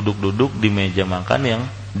untuk duduk-duduk di meja makan yang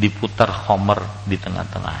diputar khamr di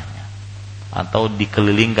tengah-tengahnya atau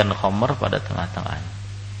dikelilingkan khamr pada tengah-tengahnya.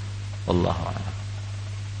 Wallahu a'lam.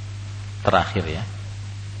 Terakhir ya.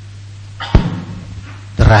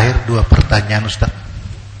 Terakhir 2 pertanyaan Ustaz.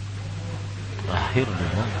 Terakhir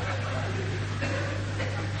dong.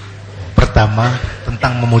 Pertama,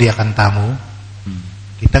 tentang memuliakan tamu.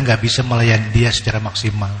 Kita nggak bisa melayani dia secara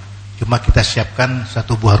maksimal. Cuma kita siapkan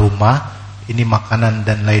satu buah rumah, ini makanan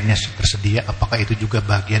dan lainnya tersedia. Apakah itu juga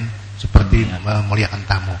bagian seperti memuliakan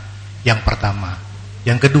tamu? Yang pertama.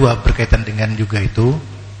 Yang kedua, berkaitan dengan juga itu,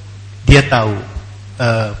 dia tahu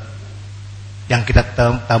yang kita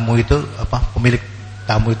tamu itu pemilik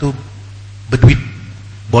tamu itu berduit.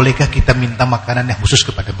 Bolehkah kita minta makanan yang khusus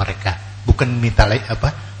kepada mereka? Bukan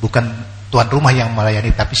bukan tuan rumah yang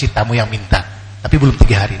melayani, tapi si tamu yang minta. Tapi belum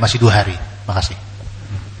 3 hari, masih 2 hari. Makasih.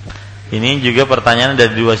 Ini juga pertanyaan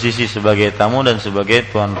dari 2 sisi, sebagai tamu dan sebagai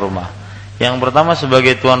tuan rumah. Yang pertama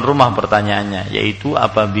sebagai tuan rumah pertanyaannya, yaitu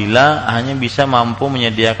apabila hanya bisa mampu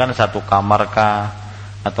menyediakan 1 kamar kah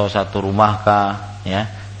atau 1 rumah kah,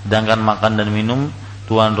 ya. Sedangkan makan dan minum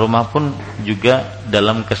tuan rumah pun juga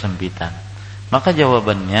dalam kesempitan. Maka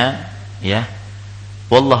jawabannya, ya,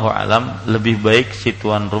 wallahu alam, lebih baik si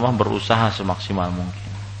tuan rumah berusaha semaksimal mungkin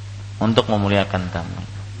untuk memuliakan tamu.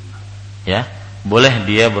 Ya, boleh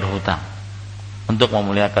dia berhutang untuk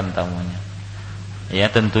memuliakan tamunya. Ya,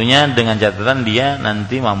 tentunya dengan catatan dia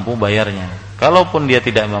nanti mampu bayarnya. Kalaupun dia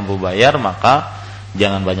tidak mampu bayar, maka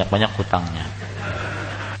jangan banyak-banyak hutangnya.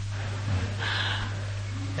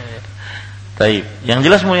 Baik, yang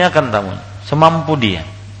jelas muliakan tamu semampu dia.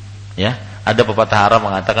 Ya, ada pepatah Arab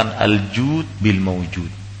mengatakan al-jud bil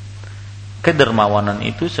mawjud. Kedermawanan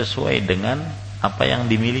itu sesuai dengan apa yang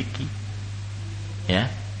dimiliki.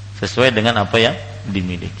 Ya, sesuai dengan apa yang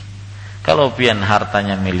dimiliki. Kalau pian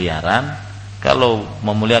hartanya miliaran, kalau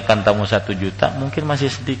memuliakan tamu 1 juta mungkin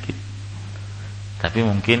masih sedikit. Tapi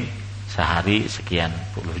mungkin sehari sekian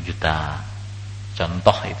puluh juta.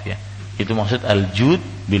 Contoh itu ya. Itu maksud al-jud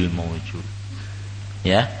bil mawjud.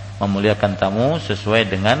 Ya, memuliakan tamu sesuai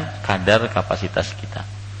dengan kadar kapasitas kita.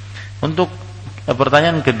 Untuk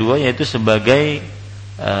pertanyaan kedua, yaitu sebagai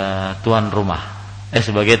tuan rumah,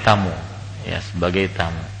 sebagai tamu, ya, sebagai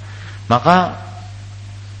tamu. Maka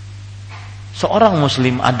seorang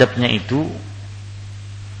muslim adabnya itu,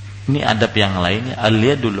 ini adab yang lainnya,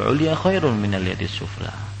 al-yadul ulya khairun minal yadis sufla.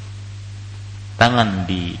 Tangan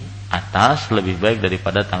di atas lebih baik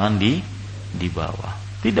daripada tangan di bawah.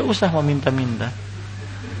 Tidak usah meminta-minta.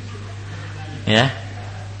 Ya,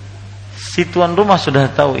 si tuan rumah sudah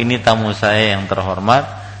tahu ini tamu saya yang terhormat,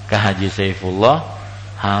 Kak Haji Saifullah,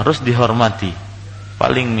 harus dihormati.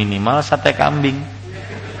 Paling minimal sate kambing.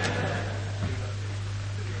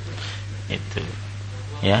 Itu.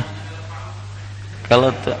 Ya.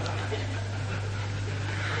 Kalau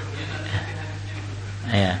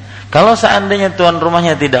seandainya tuan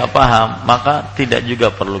rumahnya tidak paham, maka tidak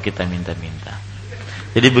juga perlu kita minta-minta.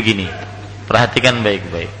 Jadi begini, perhatikan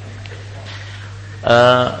baik-baik.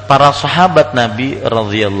 Para sahabat Nabi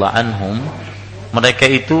radhiyallahu anhum, mereka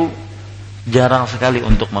itu jarang sekali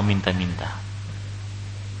untuk meminta-minta.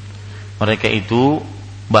 Mereka itu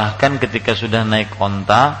bahkan ketika sudah naik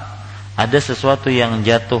onta, ada sesuatu yang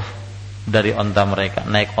jatuh dari onta mereka.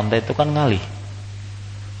 Naik onta itu kan ngalih,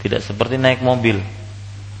 tidak seperti naik mobil.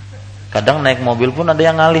 Kadang naik mobil pun ada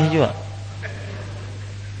yang ngalih juga.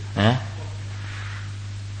 Ya.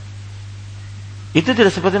 Itu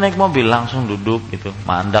tidak seperti naik mobil langsung duduk gitu,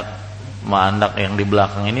 mandak yang di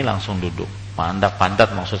belakang ini langsung duduk, mandak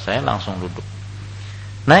pantat maksud saya langsung duduk.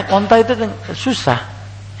 Naik onta itu susah,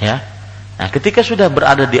 ya. Nah, ketika sudah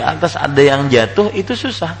berada di atas ada yang jatuh itu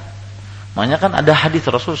susah. Makanya kan ada hadis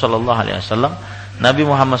Rasul sallallahu alaihi wasallam, Nabi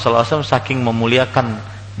Muhammad sallallahu alaihi wasallam saking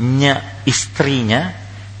memuliakannya istrinya,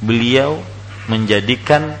 beliau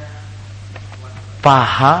menjadikan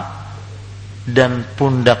paha dan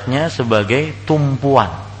pundaknya sebagai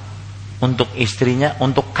tumpuan untuk istrinya,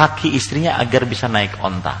 untuk kaki istrinya agar bisa naik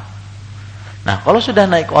onta. Nah, kalau sudah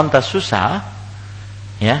naik onta susah,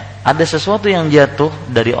 ya, ada sesuatu yang jatuh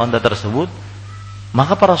dari onta tersebut,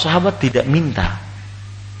 maka para sahabat tidak minta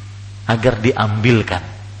agar diambilkan.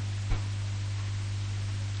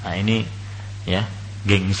 Nah, ini ya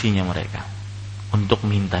gengsinya mereka untuk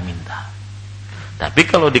minta-minta. Tapi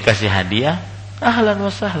kalau dikasih hadiah, ahlan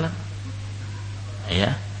wa sahlan.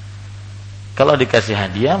 Ya. Kalau dikasih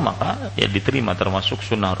hadiah maka ya diterima, termasuk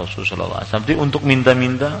sunnah Rasulullah SAW. Tapi untuk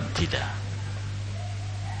minta-minta tidak.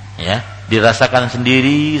 Ya, dirasakan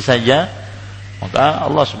sendiri saja. Maka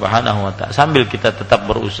Allah Subhanahu wa ta'ala, sambil kita tetap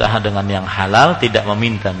berusaha dengan yang halal, tidak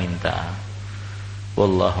meminta-minta.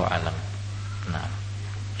 Wallahu alam. Nah,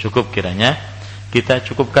 cukup kiranya kita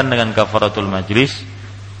cukupkan dengan kafaratul majlis.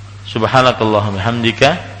 Subhanakallahumma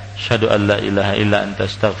hamdika asyhadu an la ilaha illa anta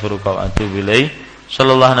astaghfiruka wa atubu ilaik.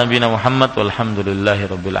 Sallallahu nabiyana Muhammad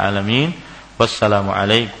walhamdulillahi rabbil alamin. Wassalamu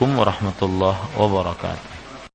alaikum warahmatullahi wabarakatuh.